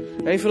to,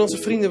 Een van onze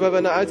vrienden waar we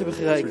naar uit hebben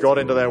we gereikt. got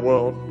into their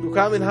world. We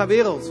kwamen in haar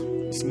wereld.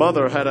 His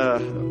mother had a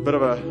bit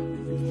of a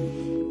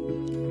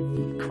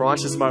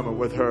crisis moment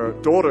with her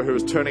daughter who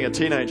was turning a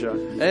teenager.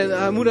 En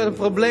haar moeder had een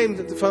probleem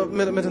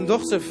met een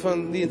dochter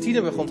die een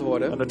tiener begon te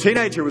worden. And the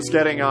teenager was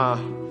getting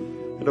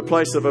in a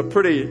place of a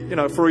pretty,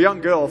 for a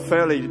young girl,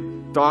 fairly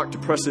dark,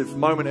 depressive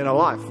moment in her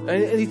life.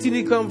 En die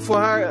tiener kwam voor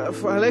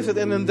haar leeftijd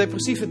in een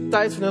depressieve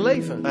tijd van haar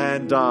leven.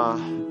 And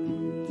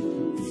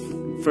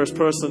first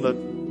person that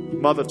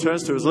mother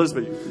turns to is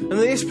Lisby. En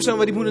de eerste persoon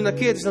waar die moeder naar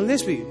keert is dan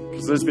Lisby.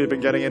 Because Lisby had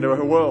been getting into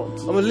her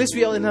world. Omdat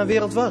Lisby al in haar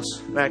wereld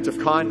was. An act of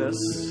kindness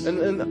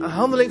Een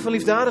handeling van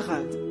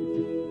liefdadigheid.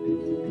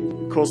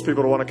 caused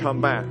people to want to come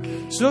back.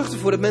 Zorg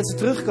ervoor dat mensen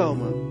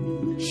terugkomen.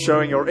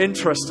 Showing your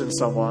interest in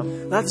someone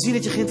Laten zien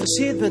dat je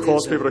geïnteresseerd bent in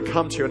caused ze. people to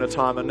come to you in a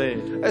time of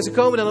need. En ze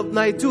komen dan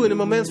naar je toe in een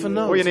moment van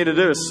All you nood. need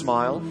to do is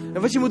smile.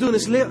 En wat je moet doen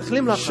is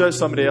glimlachen. Show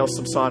somebody else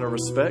some sign of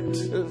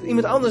respect.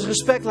 Iemand anders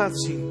respect laten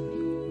zien.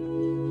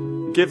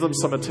 Give them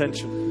some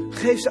attention.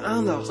 Geef ze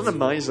aandacht. Isn't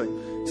it amazing?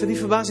 Is dat niet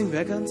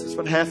verbazingwekkend?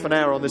 Spent half an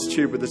hour on this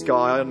tube with this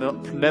guy. I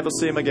never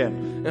see him again.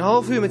 Een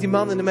half uur met die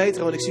man in de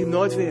metro en ik zie hem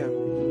nooit weer.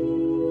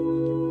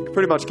 I can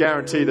pretty much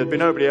guarantee there'd be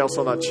nobody else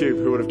on that tube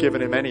who would have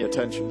given him any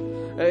attention.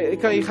 Ik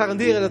kan je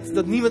garanderen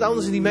dat niemand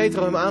anders in die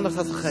metro hem aandacht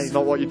had It's gegeven.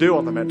 not what you do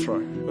on the metro.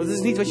 Want het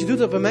is niet wat je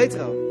doet op een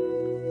metro.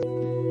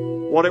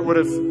 What it would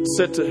have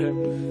said to him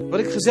Wat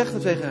ik gezegd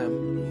heb tegen hem.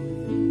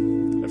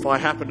 if I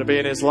happened to be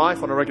in his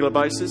life on a regular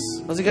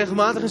basis, Als ik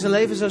regelmatig in zijn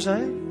leven zou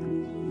zijn.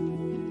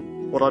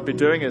 what I'd be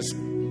doing is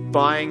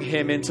buying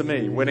him into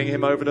me, winning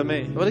him over to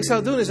me. Wat ik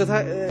zou doen is dat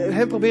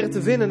hem proberen te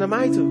winnen naar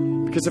mij toe.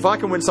 Because if I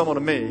can win someone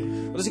to me,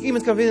 Want als ik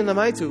iemand kan winnen naar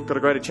mij toe. I've got a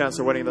greater chance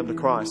of winning them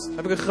to Christ.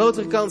 Heb ik een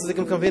grotere kans dat ik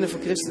hem kan winnen voor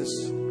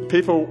Christus.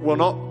 People will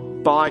not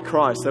buy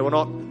Christ. They will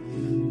not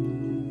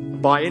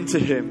buy into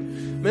him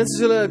Mensen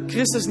zullen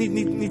Christus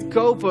niet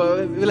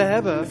kopen, willen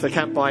hebben. if they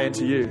can't buy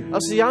into you.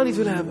 Als ze jou niet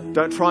willen hebben.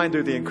 Don't try and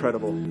do the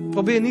incredible.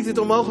 Probeer niet het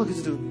onmogelijke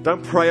te doen.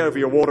 Don't pray over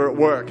your water at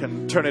work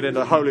and turn it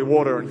into holy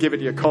water and give it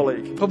to your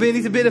colleague. Probeer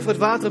niet te bidden voor het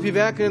water op je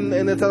werk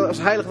en het als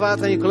heilig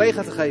water aan je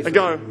collega te geven. And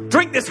go,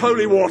 drink this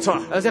holy water.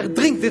 En zeg,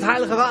 drink dit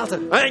heilige water.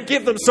 And then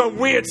give them some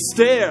weird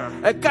stare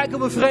En kijk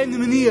op een vreemde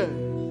manier.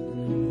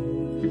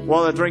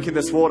 while they're drinking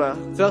this water.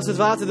 Terwijl ze het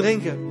water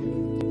drinken.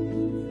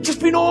 Just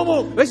be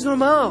normal. Wees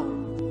normaal.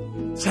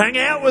 Just hang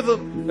out with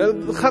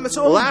them. Ga met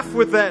ze om. Laugh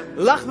with them.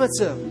 Lach met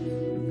ze.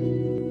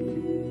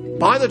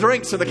 Buy the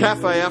drinks in the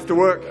cafe after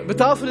work.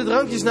 Betaal voor de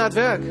drankjes na het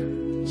werk.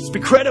 Just be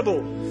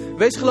credible.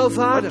 Wees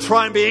geloofwaardig. Try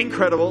and be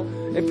incredible.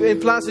 In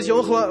plaats dat je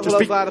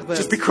ongeloofwaardig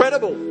Just be bent.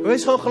 credible.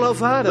 Wees gewoon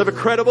geloofwaardig. Live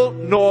a credible,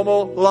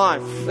 normal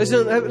life.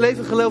 Leef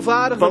een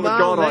geloofwaardig, But with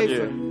normaal God on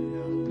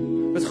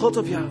leven. Met God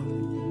op jou.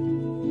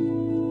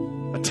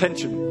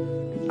 Attention.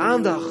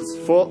 Aandacht.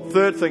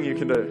 Third thing you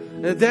can do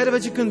En het derde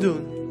wat je kunt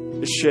doen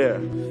is share.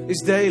 is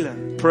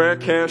delen. Prayer,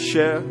 care,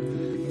 share.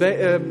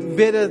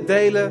 Bidden,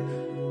 delen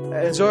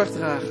en zorg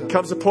dragen.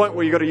 Comes a point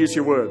where you got to use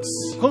your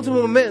words. Er komt een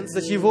moment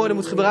dat je je woorden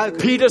moet gebruiken.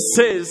 Peter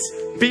says,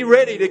 be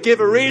ready to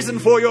give a reason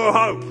for your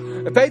hope.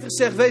 En Petrus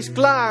zegt, wees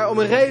klaar om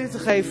een reden te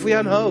geven voor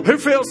jouw hoop. Who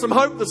feels some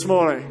hope this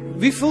morning?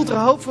 Wie voelt er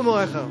hoop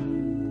vanmorgen?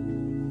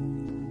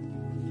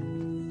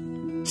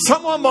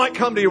 Someone might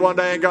come to you one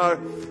day and go,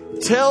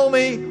 tell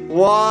me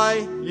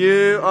why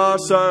you are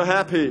so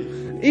happy.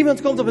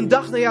 Iemand komt op een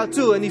dag naar jou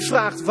toe en die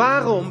vraagt,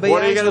 waarom ben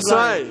What are jij you zo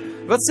gonna blij? say?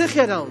 Wat zeg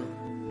jij dan?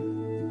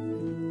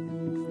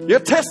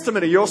 Your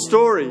testimony, your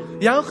story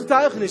Jouw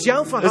getuigenis,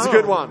 jouw is a verhaal.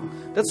 good one.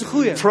 Dat is een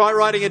goeie. Try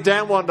writing it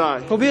down one day.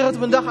 Probeer het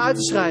op een dag uit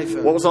te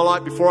schrijven. What was I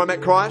like before I met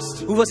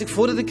Christ? Hoe was ik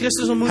voordat ik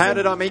Christus How ontmoette?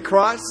 did I meet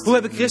Christ? Hoe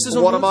heb ik Christus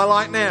What am ontmoet? I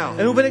like now?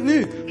 En hoe ben ik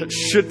nu? It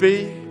should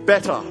be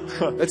better.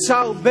 Het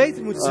zou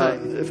beter moeten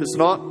zijn. If it's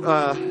not,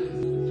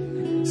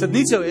 Als dat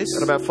niet zo is,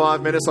 in about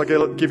 5 minutes I'll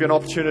give you an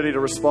opportunity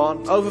to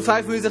respond over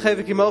 5 minuten geef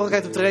ik je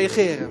mogelijkheid om te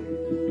reageren.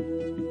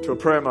 to a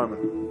prayer moment.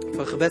 Van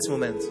een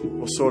gebedsmoment.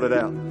 We'll sort it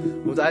out.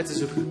 Om het uit te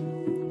zoeken.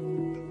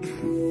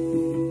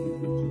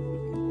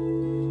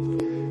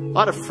 I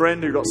had a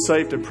friend who got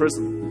saved in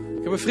prison.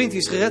 Ik heb een vriend die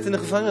is gered in de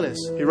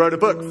gevangenis. He wrote a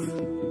book,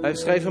 Hij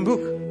schreef een boek.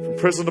 From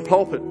Prison to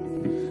Pulpit.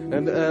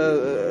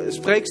 Een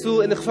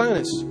spreekstoel in de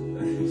gevangenis.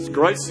 It's a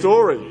great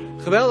story.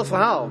 Geweldig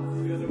verhaal.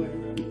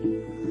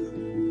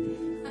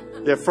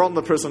 Yeah, from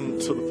the prison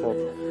to the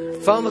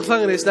pulpit. Van de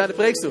gevangenis naar de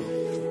preekstoel.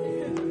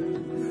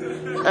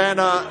 And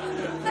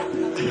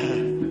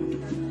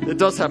it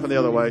does happen the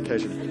other way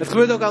occasionally. Het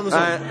gebeurt ook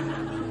andersom.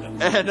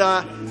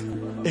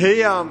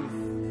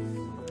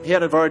 He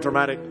had a very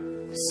dramatic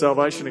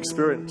salvation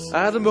experience.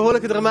 Hij had een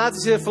behoorlijke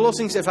dramatische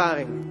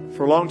verlossingservaring.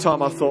 For a long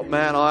time I thought,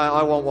 man,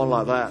 I want one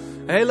like that.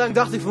 Heel lang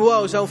dacht ik van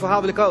wow, zo'n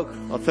verhaal wil ik ook.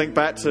 I think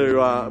back to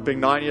being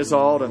 9 years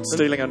old and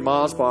stealing a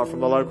Mars bar from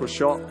the local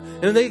shop.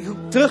 En dan denk ik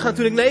terug aan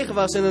toen ik 9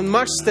 was en een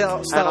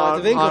Mars-staal uit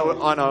de winkel.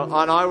 I know,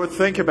 and I would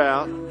think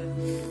about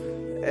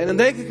En dan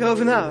denk ik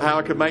erover na. how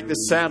I could make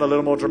this sound a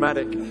little more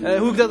dramatic.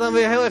 Hoe ik dat dan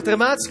weer heel erg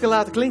dramatisch kan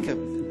laten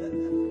klinken.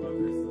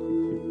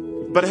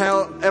 But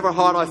however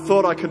hard I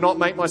thought, I could not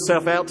make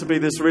myself out to be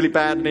this really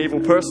bad and evil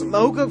person.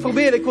 Maar hoe ik ook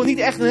probeerde, ik kon niet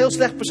echt een heel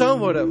slecht persoon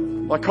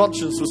worden. My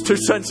conscience was too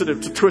sensitive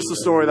to twist the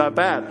story that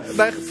bad.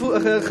 Mijn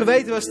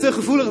geweten was te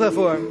gevoelig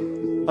daarvoor.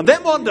 And then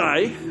one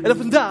day, En op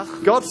een dag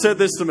God said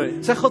this to me.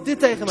 zei God dit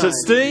tegen mij. Said,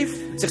 Steve,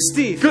 Zegt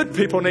Steve, good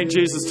people need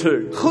Jesus too.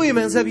 goeie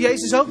mensen hebben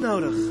Jezus ook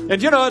nodig.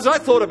 And you know, as I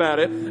thought about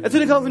it, En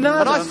toen ik over and I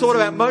nadacht, thought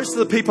about most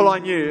of the people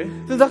I knew,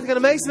 toen dacht ik aan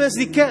de meeste mensen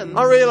die ik ken.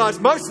 I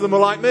realized most of them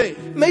were like me.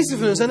 De meeste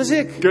van hen zijn als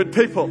ik. Good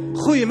people.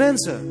 Goeie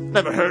mensen.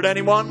 Never hurt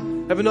anyone.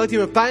 Hebben nooit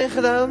iemand pijn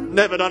gedaan.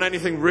 Never done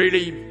anything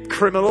really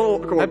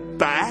criminal or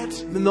bad.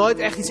 Hebben nooit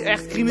echt iets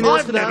echt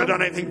crimineels I've never gedaan.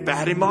 done anything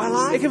bad in my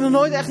life. Ik heb nog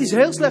nooit echt iets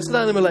heel slechts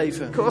gedaan in mijn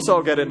leven. Of course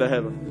I'll get into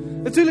heaven.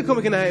 Natuurlijk kom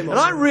ik in de hemel.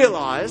 And I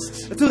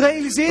realized En toen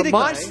realiseerde ik that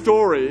my mij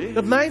story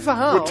dat mijn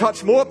verhaal would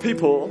touch more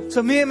people.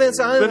 zou meer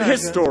mensen his aanraken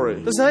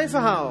story. dan zijn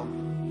verhaal.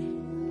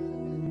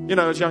 You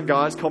know, as young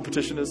guys,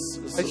 competition is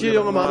Weet je,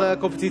 jonge mannen,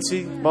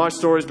 competitie. my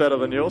story is better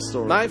than your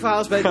story. Mijn verhaal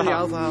is beter dan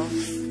jouw verhaal.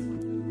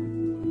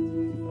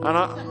 And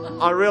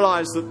I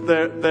realized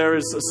that there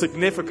is a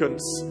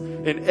significance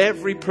in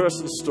every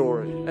person's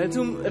story. En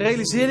toen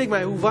realiseerde ik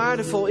mij hoe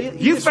waardevol You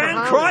ieders found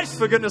verhaal is. Christ,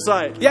 for goodness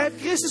sake. Jij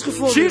hebt Christus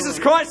gevonden. Jesus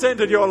Christ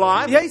entered your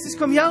life. Jezus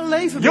kwam jouw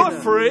leven You're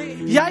binnen.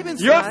 free. Jij bent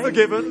You're vrij.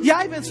 forgiven.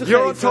 Jij bent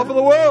You're on top of vergeven.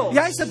 the world.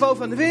 Jij staat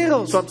bovenaan de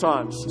wereld.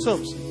 Sometimes.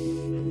 Soms.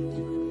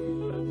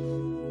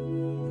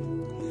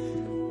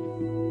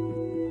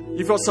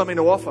 You've got something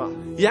to offer.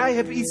 Jij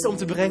hebt iets om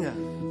te brengen.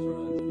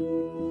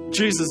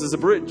 Jesus is a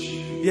bridge.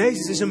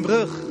 Jezus is een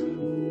brug.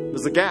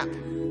 There's a gap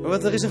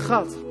Want er is een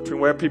gat. between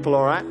where people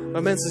are at.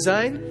 Waar mensen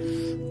zijn.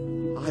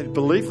 I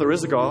believe there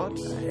is a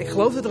God. Ik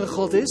geloof dat er een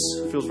God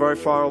is. It feels very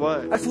far away.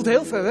 Hij voelt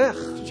heel ver weg.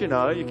 Did you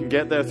know you can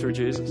get there through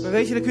Jesus? Maar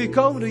weet je, dan kun je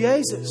komen door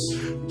Jezus.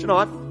 Do you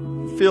know, I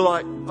feel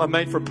like I'm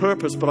made for a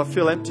purpose, but I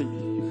feel empty.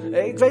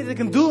 Ik weet dat ik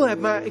een doel heb,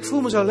 maar ik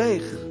voel me zo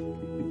leeg.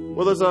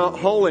 Well, there's a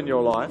hole in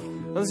your life.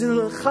 Want er is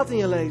een gat in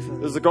je leven.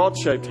 There's a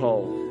God-shaped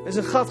hole. Er is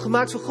een gat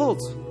gemaakt van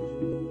God.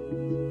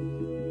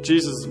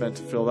 Jesus is meant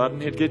to fill that,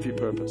 and He'd give you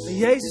purpose. En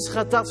Jezus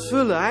gaat dat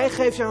vullen. Hij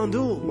geeft jou een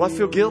doel. Well, I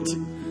feel guilty.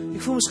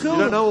 Ik voel me You don't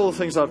schuldig. know all the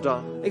things I've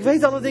done. Ik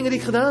weet alle dingen die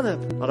ik gedaan heb.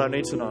 I don't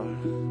need to know.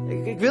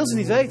 Ik wil ze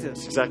niet weten.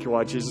 That's exactly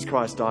why Jesus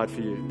Christ died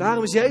for you.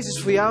 Daarom is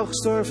Jezus voor jou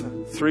gestorven.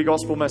 3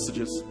 gospel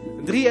messages,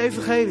 3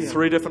 evangeliën.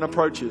 3 different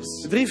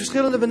approaches, 3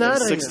 verschillende 60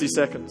 benaderingen.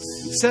 seconds.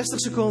 60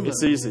 seconden.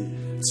 It's easy.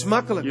 Het is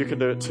makkelijk. You can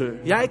do it too.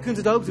 Jij kunt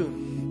het ook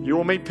doen. You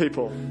will meet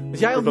people Want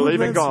jij who ontmoet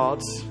believe in mensen.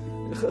 God,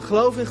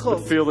 Geloof in but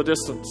God. feel the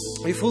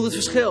distance. Je voelt het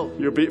verschil.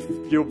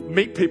 You'll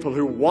meet people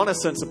who want a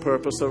sense of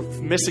purpose,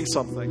 of missing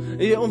something.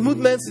 En je ontmoet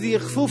mensen die een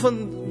gevoel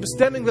van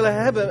bestemming willen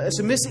hebben en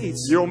ze missen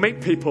iets. You'll meet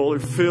people who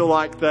feel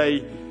like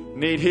they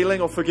need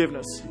healing or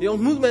forgiveness. Je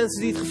ontmoet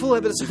mensen die het gevoel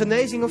hebben dat ze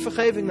genezing of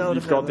vergeving nodig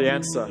You've got the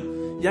hebben. answer.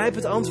 Jij hebt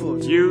het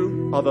antwoord.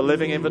 You are the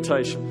living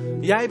invitation.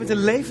 Jij bent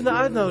een levende If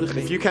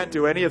uitnodiging. you can't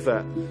do any of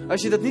that,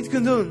 Als je dat niet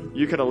kunt doen,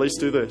 you can at least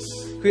do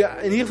this. kun je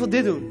in ieder geval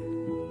dit doen.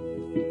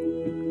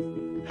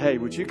 Hey,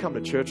 would you come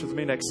to church with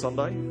me next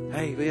Sunday?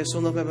 Hey, wil jij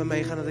zondag met me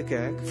meegaan naar de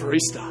kerk? For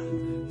Easter.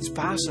 Het is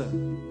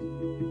Pasen.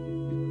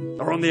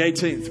 Or on the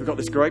 18th, we've got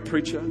this great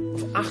preacher.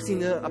 Of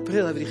 18 april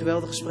hebben we die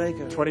geweldige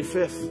spreker.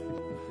 25th.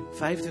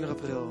 25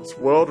 april.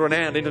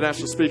 World-renowned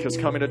international speakers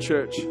coming to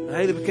church. Een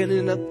hele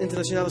bekende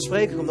internationale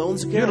spreker komt naar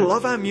onze You kerk.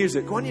 love our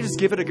music. Why don't you just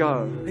give it a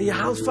go? En je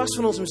houdt vast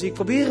van onze muziek.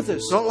 Probeer het dus.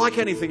 It's not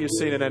like anything you've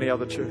seen in any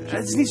other church.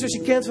 Het is niet zoals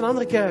je kent van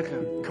andere kerken.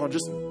 Come on,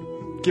 just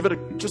Give it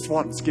just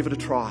once. Give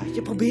it a try.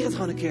 Je probeert het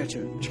gewoon een keertje.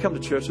 Would you come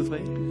to church with me?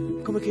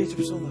 Kom een keertje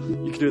op zondag.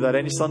 You can do that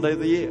any Sunday of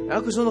the year.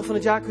 Elke zondag van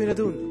het jaar kun je dat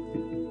doen.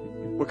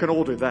 We can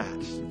all do that.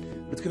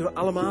 Dat kunnen we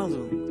allemaal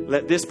doen.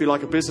 Let this be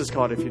like a business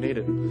card if you need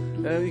it.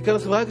 Je kan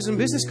het gebruiken als een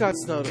businesscard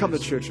als het nodig Come to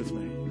is. church with me.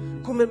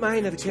 Kom met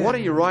mij naar de So why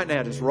don't kerk. you right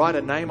now just write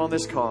a name on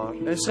this card.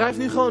 En schrijf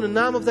nu gewoon een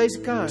naam op deze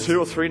kaart. 2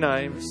 or 3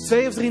 names.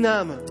 2 of 3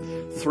 namen.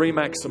 3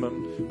 maximum.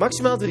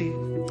 Maximaal 3.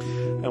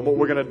 And what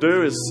we're going to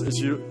do is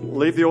you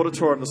leave the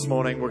auditorium this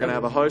morning. We're going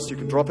to have a host. You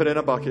can drop it in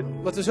a bucket.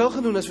 Wat we zo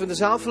gaan doen, als we de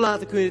zaal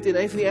verlaten, kun je het in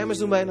een van die emmers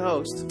doen bij een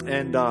host.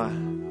 And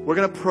we're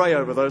going to pray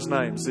over those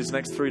names these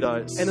next 3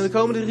 days. En in de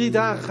komende 3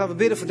 dagen gaan we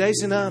bidden voor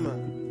deze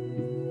namen.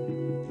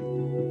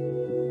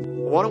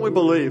 Why don't we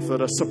believe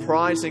that a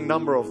surprising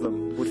number of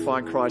them would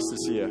find Christ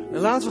this year?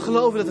 En laten we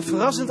geloven dat een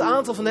verrassend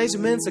aantal van deze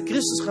mensen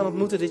Christus gaan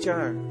ontmoeten dit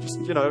jaar.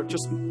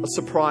 Just a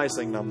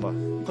surprising number.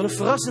 Gewoon een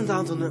verrassend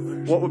aantal nummers.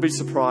 What would be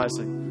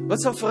surprising?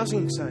 Wat zou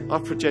verrassing zijn?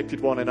 I've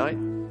projected 1 in 8.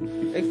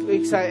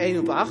 Ik zei 1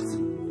 op 8.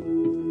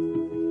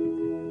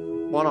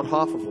 Why not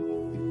half of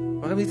them?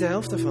 Waarom niet de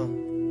helft daarvan?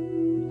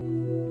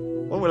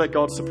 Why don't we let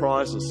God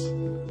surprise us?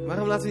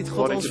 Waarom laten we niet God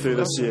Wanting ons to do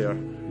this verrassen? year.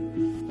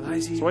 Hij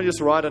is So hier. why don't you just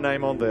write a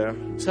name on there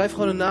Schrijf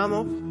gewoon een naam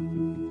op.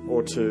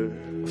 or 2.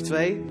 Of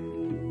 2.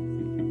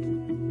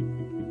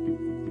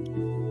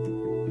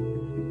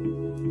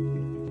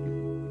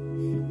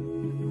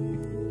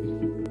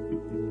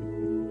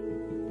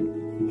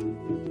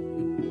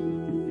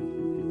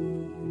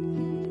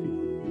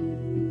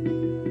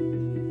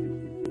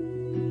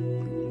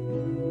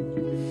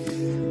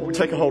 We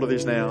take a hold of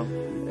these now.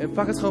 En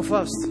pak het gewoon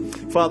vast.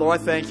 Father, I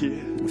thank you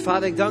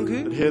Vader, ik dank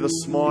u that here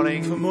this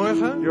morning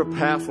vanmorgen you're a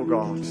powerful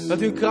God.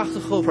 dat u een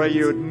krachtige God Pray bent.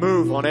 you would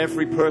move on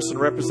every person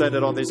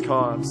represented on these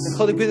cards. En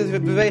God, ik bid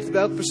dat u beweegt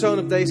bij elke persoon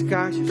op deze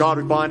kaartjes. God,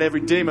 we bind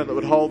every demon that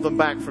would hold them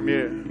back from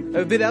you. En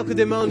we bidden elke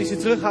demon die ze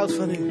terughoudt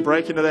van u.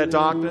 Break into their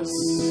darkness.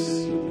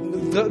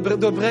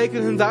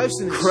 Doorbreken hun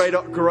duisternis.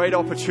 Great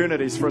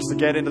opportunities for us to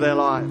get into their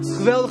lives.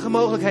 Geweldige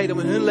mogelijkheden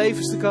om in hun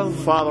levens te komen.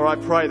 Father,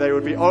 I pray they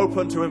would be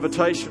open to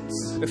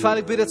invitations. En Vader,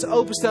 ik bid dat ze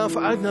openstaan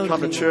voor Come to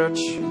uitnodigingen. church,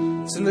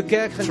 Dat ze in de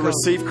kerk gaan to komen.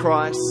 receive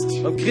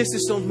Christ, Om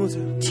Christus te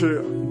ontmoeten.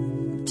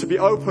 to be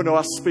open to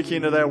us speaking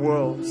into their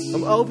worlds.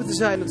 Om open te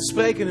zijn en te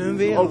spreken in hun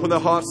wereld. Open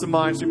their hearts and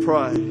minds, we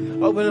pray.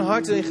 Open hun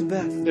harten in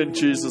gebed. In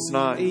Jesus'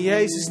 name. In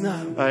Jezus'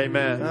 naam.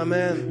 Amen.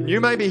 Amen. You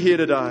may be here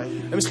today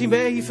En misschien ben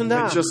je hier in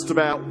vandaag. just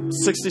about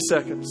 60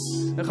 seconds.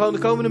 En gewoon de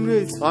komende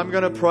minuut I'm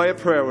going to pray a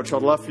prayer which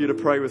I'd love for you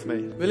to pray with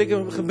me. wil ik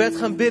een gebed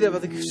gaan bidden.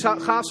 Wat ik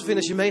gaaf zou vinden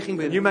als je mee ging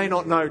bidden. You may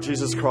not know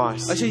Jesus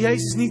Christ. Als je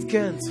Jezus niet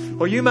kent.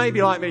 Or you may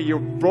be like me,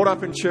 you're brought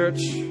up in church.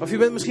 Of je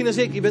bent misschien als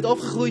ik. Je bent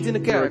opgegroeid in de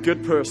You're a kerk.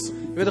 good person.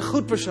 Je bent een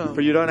goed persoon.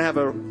 But you don't have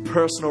a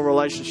personal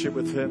relationship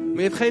with Him. Maar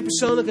je hebt geen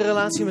persoonlijke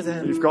relatie met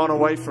hem. You've gone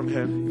away from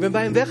Him. Je bent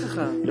bij hem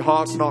weggegaan. Your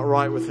heart's not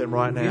right with Him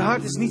right Je now.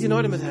 hart is niet in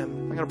orde met hem.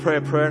 I'm going to pray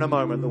a prayer in a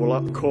moment that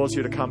will cause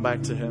you to come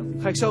back to Him.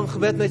 Ga ik zo een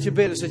gebed met je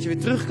bidden. Zodat je weer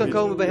terug kan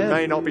komen bij You may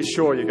hem. not be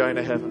sure you're going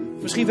to heaven.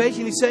 Misschien weet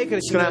je niet zeker dat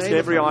I'm je going naar to ask hemel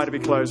every gaat. eye to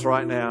be closed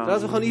right now.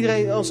 Laten we gewoon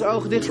iedereen onze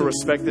ogen dicht To doen.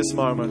 respect this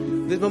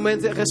moment. Dit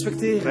moment And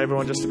respecteren.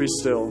 everyone just to be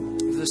still.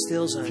 Dat we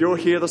stil zijn. If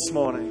you're here this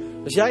morning,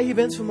 Als jij hier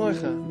bent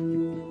vanmorgen.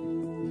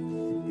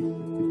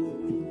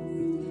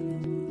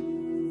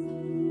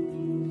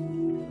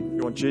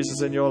 you want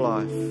Jesus in your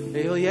life, En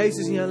je wil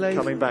Jezus in jouw leven.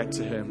 coming back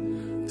to Him,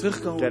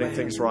 Terugkomen bij getting hem.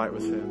 things right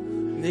with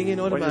Him. Dingen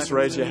in orde Why don't you just maken.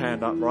 raise your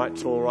hand up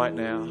right tall right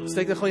now.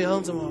 Steek dan gewoon je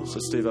hand omhoog. So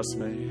Steve, that's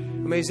me.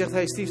 Waarmee je zegt,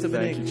 hey Steve, dat ben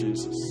Thank ik. you,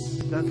 Jesus.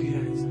 Dank u,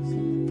 Jezus.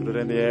 Put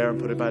it in the air and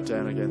put it back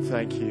down again.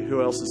 Thank you.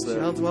 Who else is Als je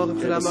there? hand omhoog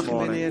hebt Here gedaan, this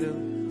mag je weer morning?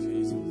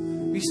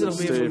 neerdoen. Wie is er nog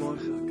meer Steve.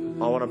 vanmorgen?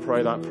 I want to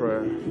pray that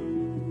prayer.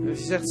 Als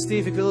je zegt,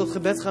 Steve, ik wil het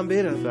gebed gaan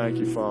bidden. Thank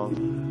you, Father.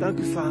 Dank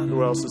u, Vader.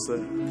 Who else is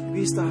there?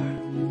 Wie is daar?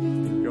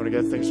 You want to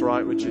get things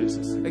right with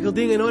Jesus. Ik wil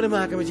dingen in orde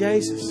maken met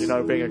Jezus. You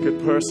know, being a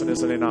good person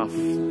isn't enough.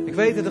 Ik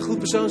weet dat een goed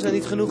persoon zijn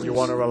niet genoeg You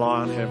want is. to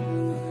rely on Him.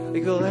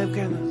 Ik wil hem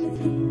kennen.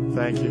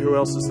 Thank you. Who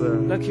else is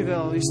there?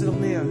 Dankjewel. Wie is er nog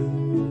meer?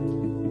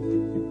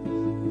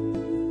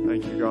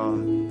 Thank you, God.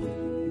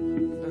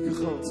 Dank u,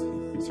 God.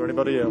 Is there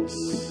anybody else?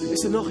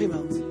 Is er nog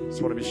iemand Just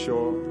want to be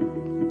sure.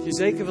 die je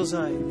zeker wil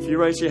zijn? If you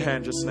raise your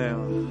hand just now,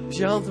 Als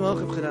je je hand omhoog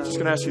hebt gedaan. I'm just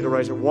going to ask you to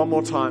raise it one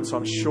more time so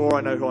I'm sure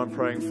I know who I'm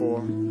praying for.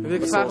 Dan wil ik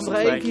That's vragen om nog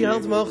awesome. één keer je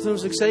hand omhoog te doen,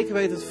 zodat ik zeker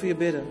weet dat we voor je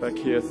bidden. Back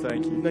here,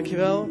 thank you.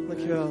 Dankjewel.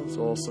 Dankjewel. It's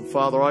awesome.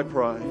 Father, I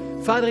pray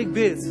Vader, ik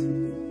bid.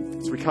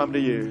 as we come to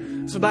you,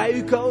 Als we bij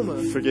u komen.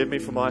 forgive me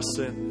for my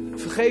sin.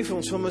 Vergeef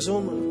ons van mijn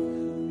zonden.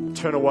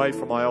 Turn away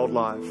from my old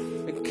life.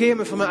 Ik keer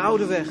me van mijn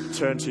oude weg.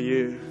 Turn to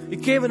you.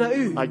 Ik keer me naar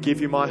u. I give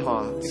you my Ik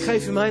heart.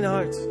 geef u mijn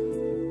hart.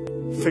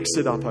 Fix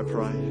it up, I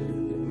pray.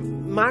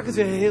 Maak het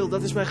weer heel.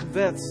 Dat is mijn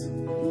gebed.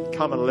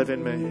 Come and live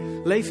in me.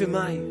 Leef in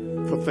mij.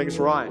 Put things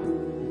right.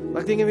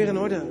 Maak dingen weer in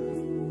orde.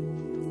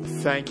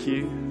 Thank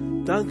you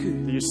Dank u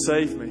that you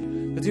save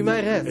me. dat u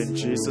mij redt. In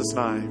Jesus'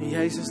 name. In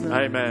Jezus' naam.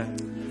 Amen.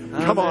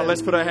 Come on,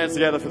 let's put our hands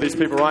together for these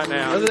people right now.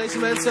 Laten we deze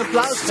mensen een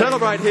applaus geven.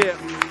 Celebrate here.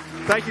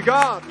 Thank you,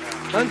 God.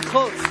 Dank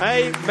God.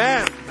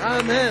 Amen.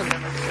 Amen.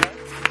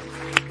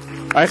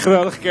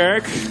 Geweldige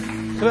kerk.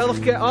 Geweldige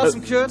keer.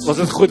 Awesome church. Was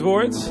het een goed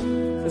woord?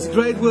 Dat It's a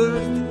great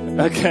word.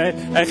 Oké,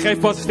 en geef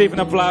Pastor Steve een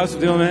applaus op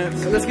dit moment.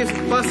 So let's give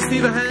Pastor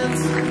Steve a hand.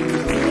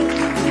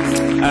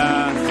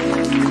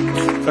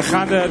 We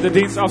gaan de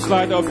dienst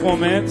afsluiten over een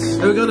moment.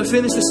 And we're going to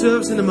finish the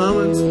service in a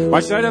moment. Maar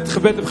als jij dat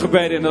gebed hebt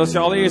gebeden en dat is de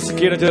allereerste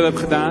keer dat je dat hebt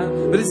gedaan.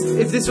 But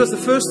if this was the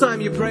first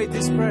time you prayed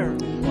this prayer.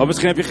 Of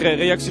misschien heb je geen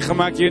reactie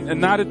gemaakt hier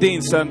na de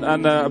dienst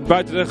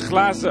buiten de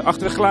glazen,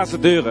 achter de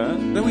glazen deuren.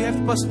 Then we have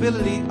the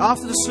possibility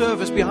after the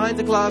service behind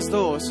the glass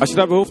doors. Als je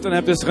daar behoefte aan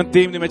hebt, is er een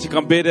team die met je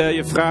kan bidden,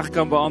 je vragen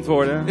kan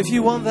beantwoorden. If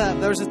you want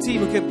that, there's a team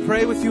who can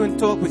pray with you and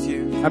talk with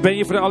you. Ben je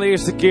hier voor de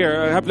allereerste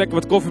keer? Heb lekker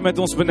wat koffie met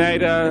ons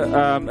beneden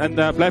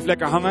en blijf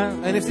lekker hangen.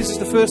 And if this is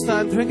the first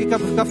time, drink a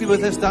cup of coffee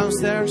with us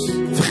downstairs.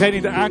 Vergeet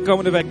niet, de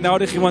aankomende week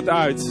nodig iemand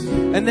uit.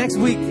 And next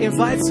week,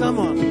 invite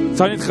someone. Het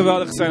zou niet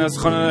geweldig zijn als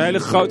gewoon een hele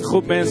grote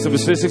groep mensen een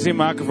beslissing zien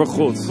maken voor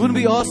God. Wouldn't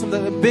it be awesome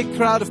that a big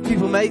crowd of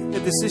people make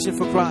a decision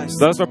for Christ?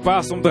 Dat is waar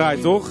Paas om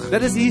draait, toch?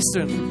 That is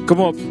Easter. Kom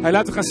op. Hey,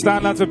 laten we gaan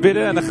staan, laten we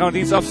bidden en dan gaan we de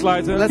dienst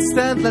afsluiten. Let's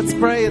stand, let's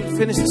pray and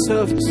finish the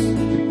service.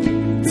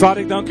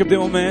 Vader, ik dank je op dit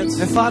moment.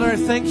 And Father,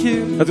 I thank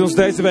you Dat u ons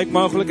deze week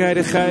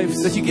mogelijkheden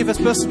geeft. that you give us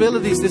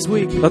possibilities this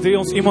week. Dat u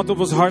ons iemand op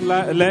ons hart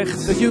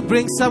legt. That you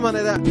bring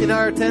someone in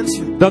our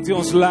attention. Dat u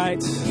ons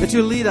leidt. That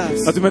you lead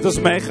us. Dat u met ons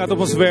meegaat op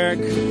ons werk.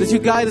 That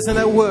you guide us in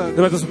our work. Dat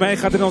u met ons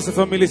meegaat in onze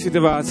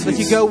familiesituaties. That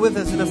you go with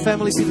us in a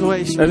family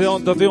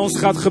situation. Dat u ons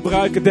gaat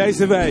gebruiken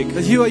deze week.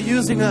 That you are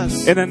using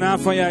us In de naam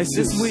van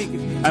Jezus. this week.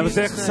 En we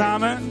zeggen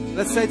samen.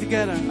 Let's say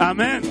together.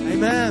 Amen.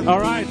 Amen.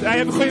 Alright. Hey,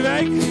 heb een goede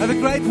week. Have a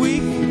great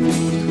week.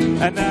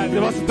 En dit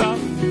was het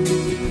dan.